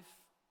life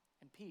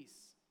and peace.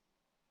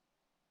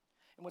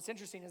 And what's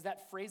interesting is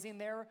that phrasing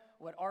there,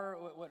 what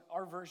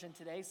our version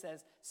today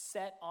says,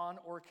 set on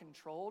or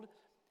controlled,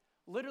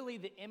 literally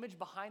the image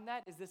behind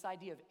that is this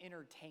idea of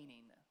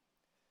entertaining.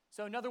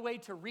 So another way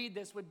to read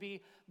this would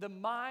be the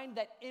mind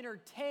that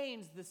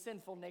entertains the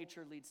sinful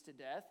nature leads to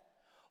death,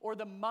 or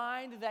the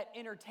mind that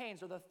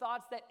entertains, or the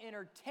thoughts that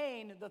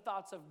entertain the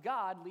thoughts of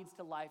God leads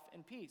to life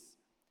and peace.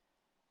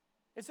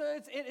 It's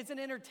an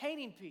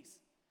entertaining piece.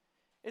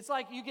 It's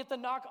like you get the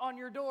knock on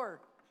your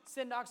door.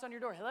 Sin knocks on your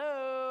door.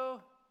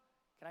 Hello?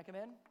 Can I come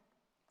in?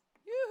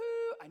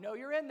 Yoo-hoo! I know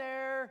you're in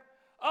there.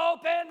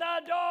 Open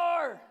the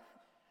door!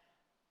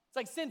 It's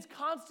like sin's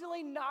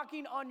constantly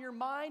knocking on your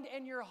mind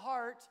and your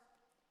heart,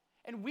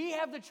 and we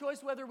have the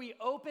choice whether we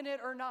open it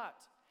or not.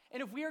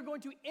 And if we are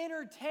going to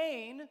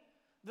entertain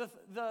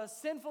the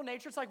sinful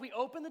nature, it's like we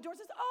open the door and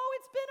says, oh,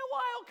 it's been a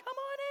while, come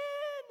on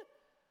in.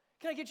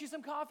 Can I get you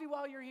some coffee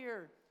while you're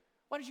here?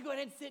 Why don't you go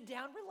ahead and sit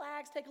down,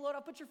 relax, take a load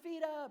off, put your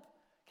feet up.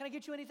 Can I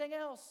get you anything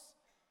else?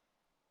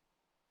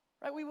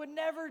 Right? We would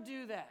never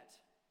do that.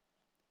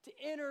 To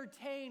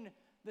entertain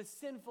the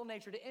sinful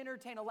nature, to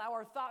allow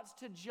our thoughts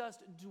to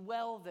just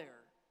dwell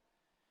there.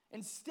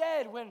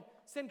 Instead, when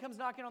sin comes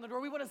knocking on the door,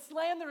 we want to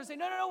slam the door and say,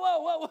 no,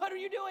 whoa, what are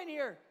you doing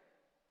here?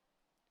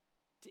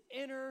 To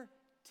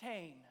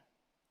entertain.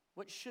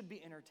 what should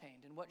be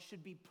entertained, and what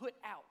should be put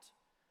out.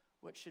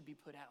 What should be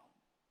put out.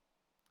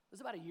 It was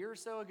about a year or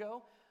so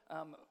ago.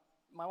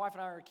 My wife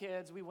and I were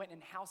kids. We went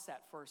and house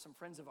sat for some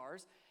friends of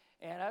ours.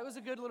 And it was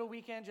a good little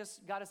weekend,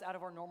 just got us out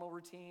of our normal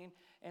routine.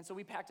 And so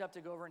we packed up to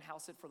go over and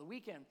house sit for the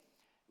weekend.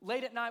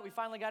 Late at night, we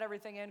finally got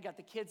everything in, got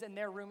the kids in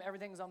their room.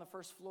 Everything was on the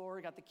first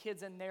floor. Got the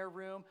kids in their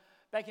room.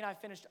 Becky and I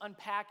finished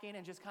unpacking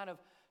and just kind of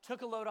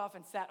took a load off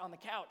and sat on the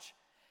couch.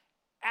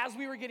 As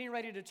we were getting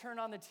ready to turn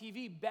on the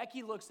TV,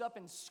 Becky looks up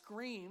and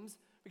screams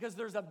because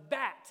there's a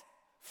bat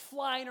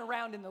flying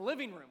around in the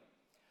living room.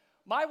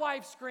 My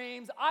wife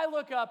screams, I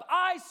look up,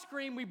 I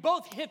scream, we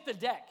both hit the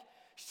deck.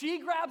 She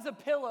grabs a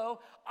pillow,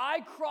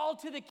 I crawl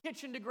to the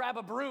kitchen to grab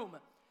a broom.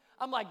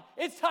 I'm like,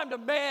 it's time to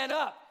man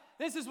up.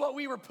 This is what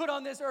we were put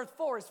on this earth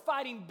for, is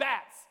fighting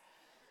bats.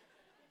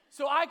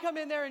 So I come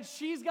in there and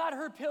she's got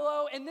her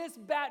pillow and this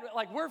bat,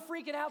 like we're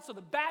freaking out, so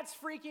the bat's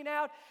freaking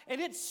out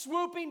and it's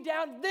swooping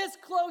down this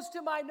close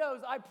to my nose,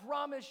 I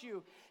promise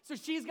you. So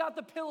she's got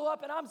the pillow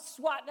up and I'm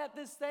swatting at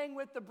this thing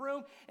with the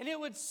broom and it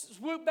would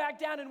swoop back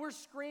down and we're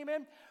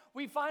screaming.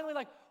 We finally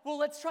well,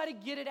 let's try to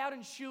get it out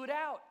and shoo it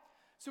out.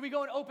 So we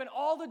go and open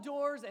all the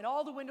doors and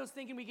all the windows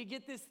thinking we could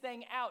get this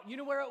thing out. You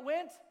know where it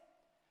went?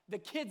 The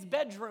kid's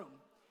bedroom.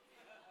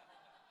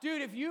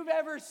 Dude, if you've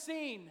ever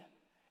seen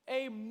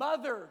a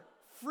mother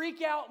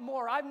freak out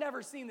more, I've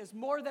never seen this,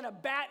 more than a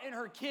bat in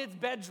her kid's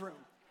bedroom.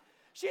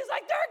 She's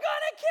like, they're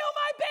gonna kill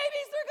my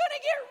babies, they're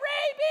gonna get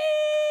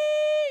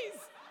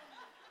rabies.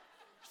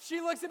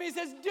 She looks at me and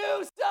says,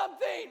 do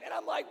something. And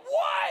I'm like,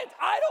 what?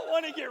 I don't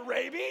wanna get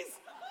rabies.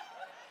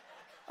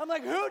 I'm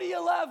like, who do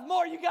you love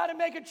more? You gotta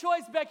make a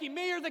choice, Becky,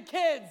 me or the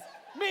kids?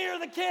 Me or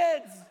the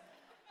kids?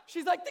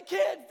 She's like, the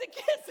kids, the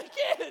kids, the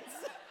kids.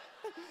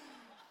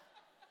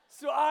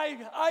 So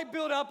I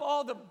build up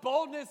all the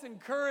boldness and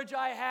courage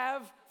I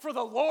have, for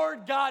the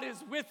Lord God is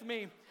with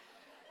me.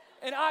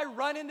 And I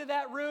run into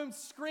that room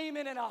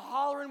screaming and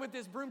hollering with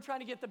this broom trying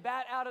to get the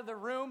bat out of the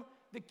room.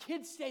 The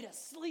kids stayed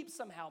asleep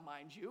somehow,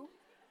 mind you.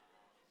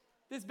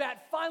 This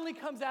bat finally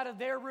comes out of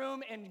their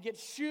room and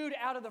gets shooed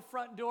out of the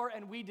front door,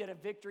 and we did a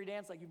victory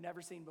dance like you've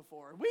never seen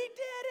before. We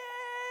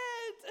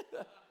did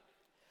it!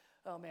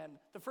 Oh man,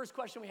 the first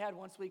question we had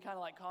once we kind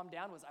of calmed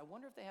down was, I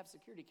wonder if they have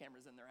security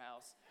cameras in their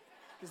house.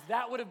 Because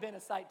that would have been a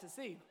sight to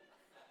see.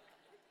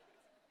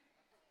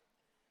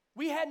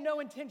 We had no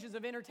intentions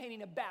of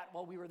entertaining a bat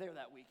while we were there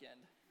that weekend.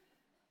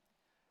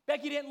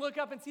 Becky didn't look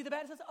up and see the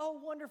bat and says, oh,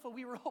 wonderful,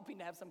 we were hoping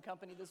to have some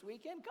company this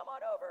weekend. Come on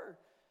over.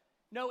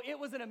 No, it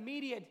was an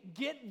immediate,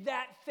 get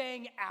that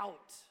thing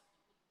out.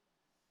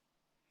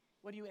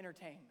 What do you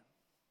entertain?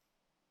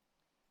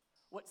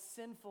 What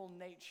sinful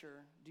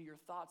nature do your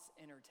thoughts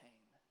entertain?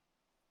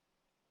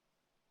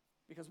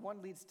 Because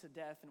one leads to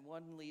death and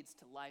one leads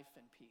to life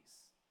and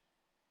peace.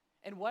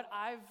 And what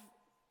I've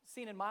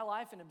seen in my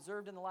life and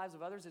observed in the lives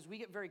of others is we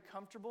get very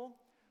comfortable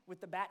with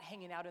the bat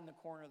hanging out in the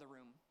corner of the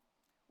room.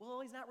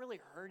 Well, he's not really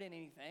hurting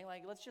anything.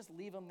 Let's just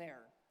leave him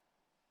there.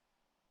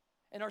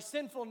 And our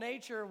sinful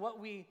nature, what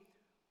we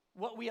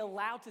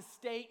allow to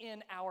stay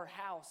in our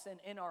house and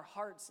in our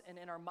hearts and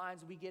in our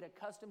minds, we get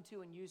accustomed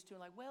to and used to.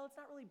 And well, it's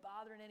not really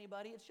bothering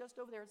anybody. It's just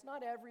over there. It's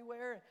not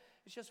everywhere.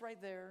 It's just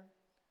right there.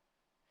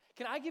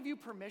 Can I give you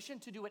permission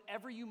to do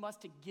whatever you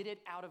must to get it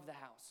out of the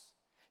house?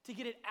 To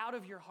get it out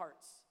of your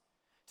hearts,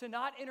 to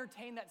not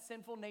entertain that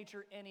sinful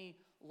nature any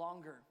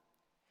longer.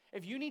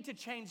 If you need to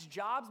change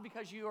jobs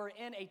because you are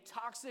in a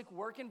toxic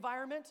work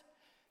environment,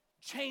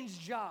 change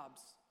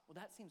jobs. Well,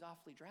 that seems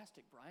awfully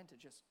drastic, Brian, to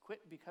just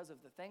quit because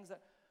of the things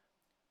that...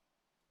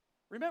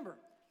 Remember,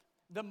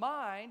 the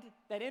mind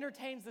that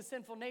entertains the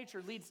sinful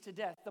nature leads to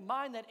death. The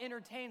mind that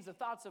entertains the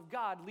thoughts of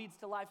God leads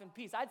to life and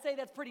peace. I'd say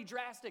that's pretty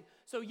drastic.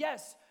 So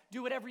yes,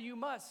 do whatever you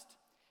must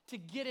to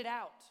get it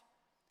out.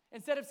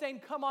 Instead of saying,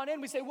 come on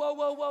in, we say, whoa,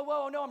 whoa, whoa,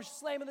 whoa, no, I'm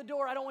slamming the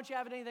door. I don't want you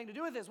having anything to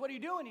do with this. What are you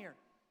doing here?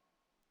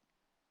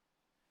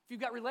 If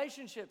you've got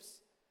relationships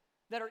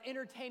that are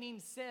entertaining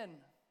sin,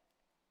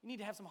 you need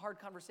to have some hard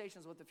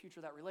conversations what the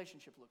future of that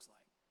relationship looks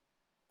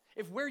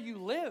like. If where you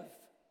live,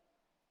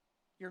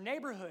 your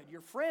neighborhood,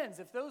 your friends,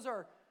 if those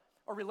are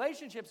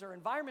relationships or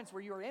environments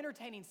where you are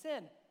entertaining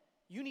sin,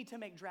 you need to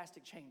make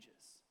drastic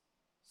changes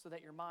so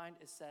that your mind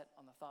is set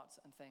on the thoughts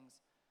and things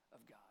of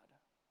God.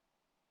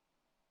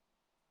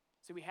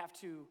 So we have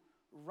to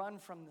run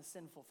from the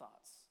sinful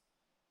thoughts.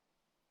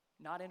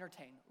 Not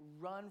entertain,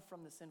 run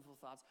from the sinful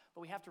thoughts, but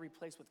we have to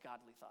replace with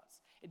godly thoughts.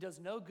 It does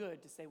no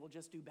good to say, well,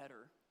 just do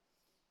better.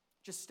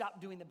 Just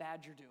stop doing the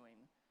bad you're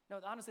doing. No,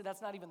 honestly,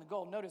 that's not even the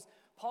goal. Notice,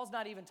 Paul's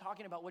not even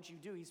talking about what you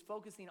do. He's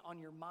focusing on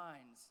your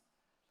minds.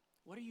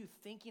 What are you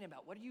thinking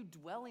about? What are you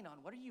dwelling on?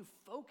 What are you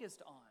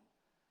focused on?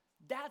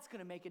 That's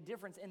going to make a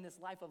difference in this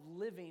life of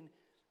living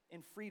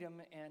in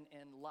freedom and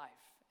in life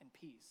and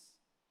peace.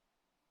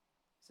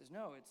 He says,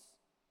 no, it's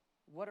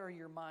what are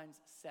your minds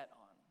set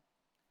on?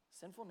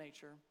 Sinful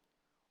nature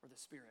or the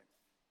Spirit?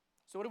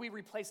 So what do we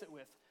replace it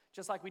with?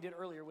 Just like we did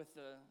earlier with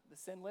the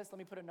sin list, let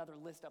me put another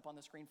list up on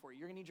the screen for you.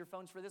 You're going to need your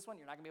phones for this one.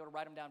 You're not going to be able to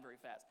write them down very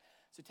fast.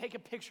 So take a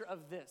picture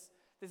of this.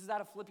 This is out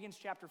of Philippians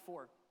chapter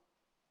 4.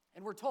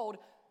 And we're told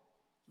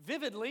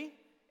vividly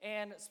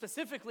And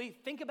specifically,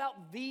 think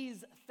about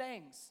these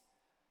things.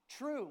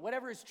 True,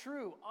 whatever is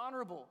true,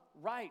 honorable,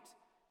 right,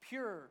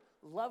 pure,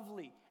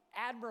 lovely,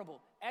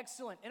 admirable,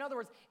 excellent. In other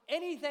words,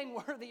 anything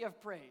worthy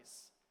of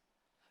praise.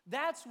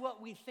 That's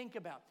what we think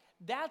about.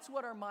 That's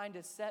what our mind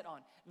is set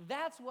on.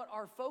 That's what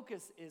our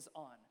focus is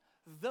on.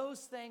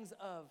 Those things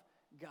of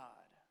God.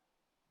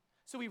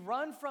 So we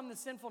run from the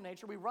sinful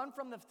nature, we run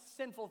from the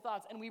sinful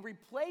thoughts, and we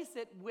replace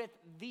it with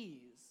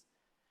these.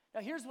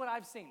 Now here's what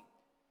I've seen.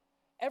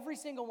 Every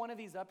single one of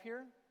these up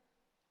here,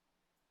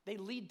 they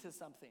lead to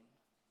something.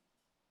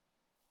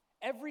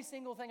 Every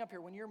single thing up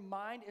here, when your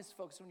mind is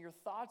focused, when your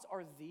thoughts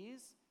are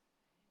these,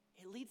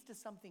 it leads to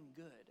something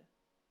good.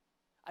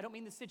 I don't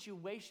mean the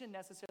situation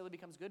necessarily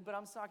becomes good, but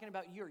I'm talking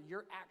about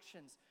your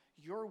actions,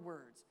 your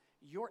words,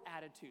 your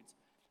attitudes.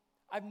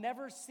 I've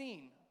never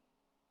seen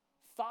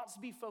thoughts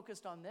be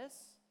focused on this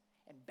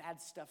and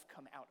bad stuff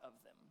come out of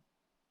them.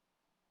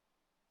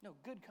 No,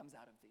 good comes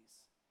out of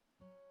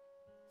these.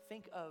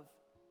 Think of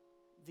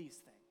these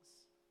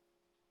things.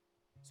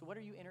 So what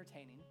are you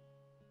entertaining?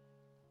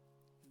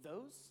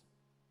 Those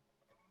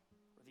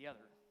or the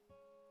other?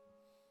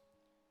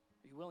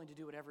 Are you willing to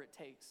do whatever it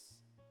takes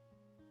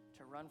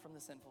to run from the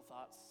sinful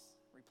thoughts,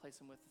 replace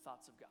them with the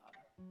thoughts of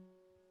God?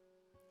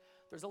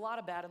 There's a lot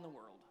of bad in the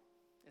world,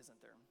 isn't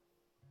there?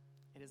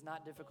 It is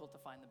not difficult to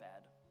find the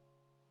bad.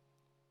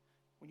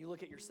 When you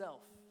look at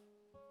yourself,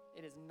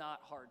 it is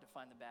not hard to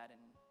find the bad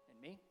in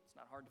me. It's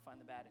not hard to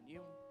find the bad in you.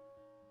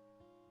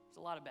 There's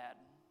a lot of bad.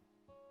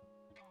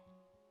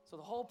 So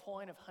the whole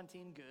point of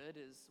hunting good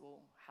is, well,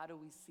 how do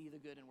we see the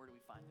good and where do we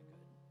find the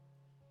good?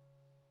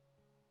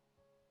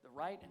 The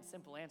right and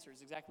simple answer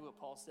is exactly what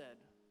Paul said.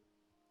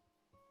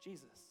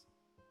 Jesus.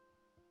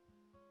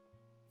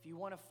 If you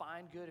want to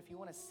find good, if you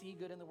want to see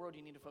good in the world,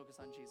 you need to focus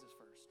on Jesus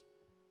first.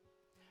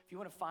 If you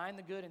want to find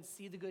the good and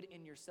see the good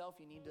in yourself,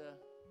 you need to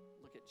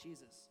look at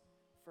Jesus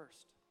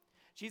first.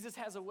 Jesus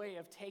has a way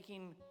of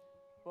taking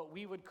what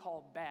we would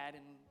call bad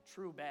and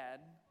true bad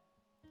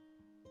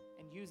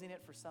and using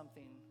it for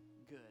something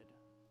good.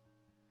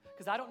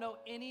 Because I don't know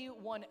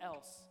anyone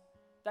else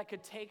that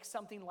could take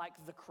something like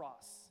the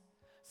cross,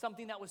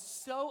 something that was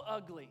so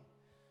ugly,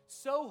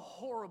 so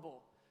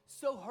horrible,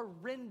 so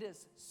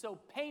horrendous, so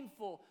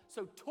painful,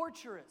 so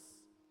torturous,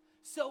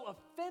 so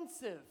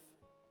offensive,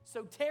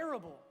 so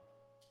terrible,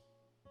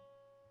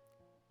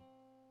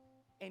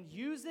 and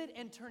use it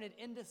and turn it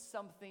into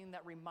something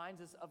that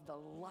reminds us of the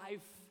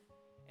life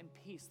and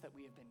peace that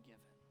we have been given.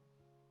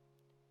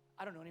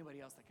 I don't know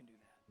anybody else that can do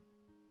that.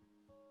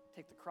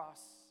 Take the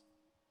cross,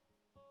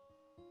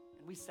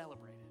 and we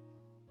celebrate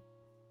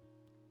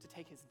it. To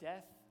take his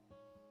death,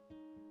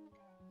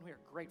 and we are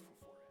grateful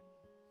for it.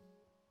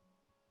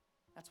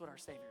 That's what our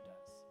Savior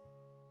does.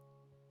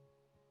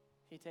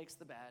 He takes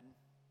the bad,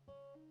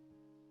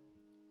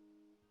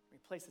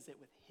 replaces it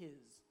with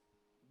his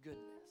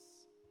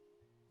goodness.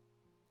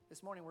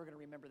 This morning, we're going to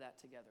remember that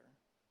together.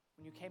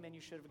 When you came in,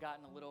 you should have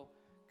gotten a little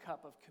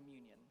cup of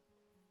communion.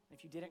 And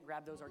if you didn't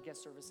grab those, our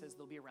guest services,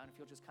 they'll be around. If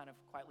you'll just kind of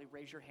quietly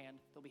raise your hand,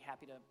 they'll be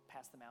happy to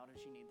pass them out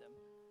as you need them.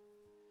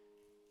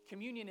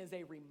 Communion is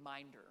a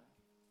reminder.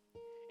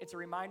 It's a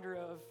reminder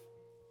of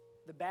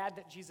the bad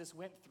that Jesus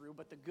went through,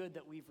 but the good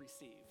that we've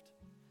received.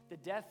 The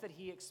death that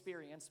he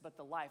experienced, but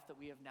the life that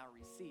we have now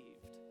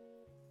received.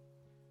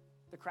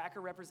 The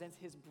cracker represents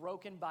his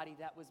broken body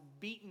that was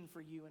beaten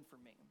for you and for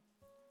me.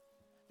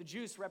 The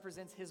juice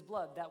represents his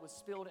blood that was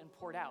spilled and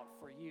poured out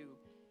for you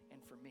and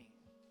for me.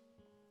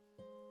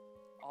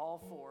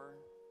 All for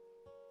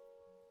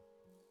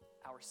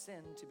our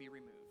sin to be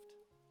removed.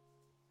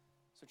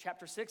 So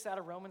chapter 6 out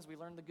of Romans, we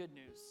learn the good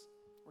news.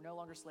 We're no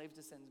longer slaves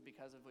to sins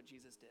because of what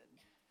Jesus did.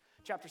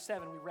 Chapter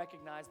 7, we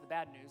recognize the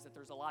bad news, that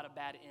there's a lot of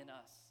bad in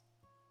us.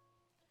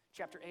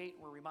 Chapter 8,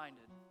 we're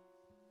reminded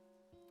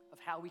of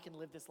how we can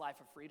live this life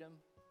of freedom.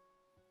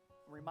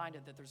 We're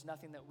reminded that there's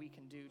nothing that we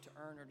can do to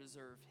earn or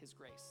deserve his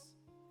grace.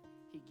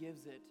 He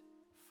gives it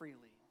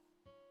freely.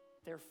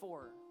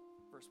 Therefore,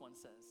 verse 1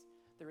 says,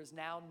 there is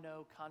now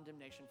no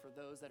condemnation for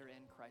those that are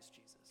in Christ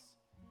Jesus.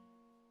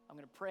 I'm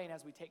going to pray, and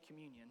as we take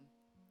communion,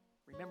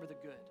 remember the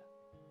good.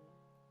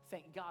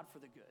 Thank God for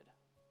the good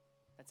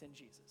that's in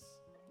Jesus.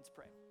 Let's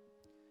pray.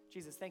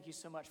 Jesus, thank you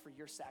so much for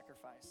your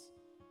sacrifice,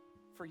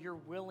 for your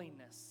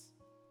willingness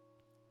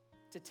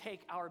to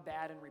take our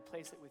bad and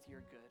replace it with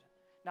your good.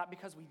 Not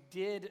because we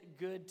did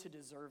good to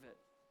deserve it,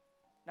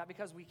 not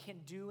because we can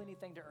do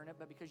anything to earn it,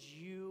 but because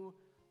you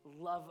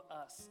love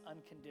us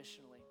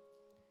unconditionally.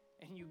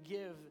 And you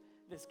give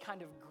this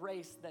kind of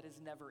grace that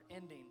is never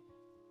ending.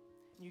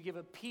 And you give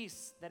a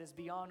peace that is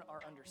beyond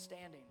our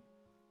understanding,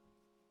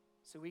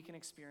 so we can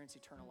experience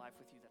eternal life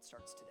with you that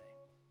starts today.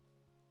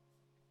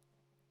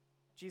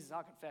 Jesus,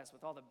 I'll confess,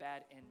 with all the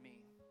bad in me,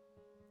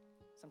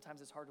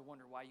 sometimes it's hard to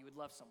wonder why you would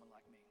love someone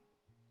like me.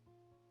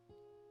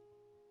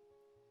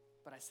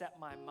 But I set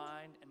my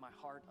mind and my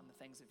heart on the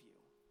things of you,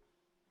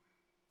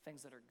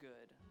 things that are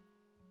good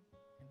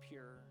and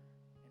pure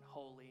and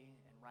holy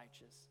and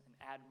righteous and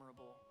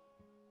admirable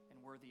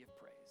and worthy of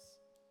praise.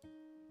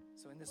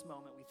 So in this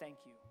moment, we thank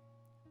you.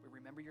 We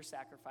remember your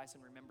sacrifice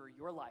and remember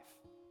your life.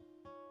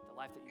 the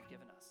life that you've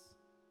given us.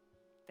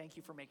 Thank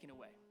you for making a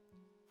way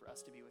for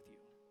us to be with you.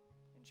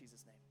 In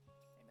Jesus' name.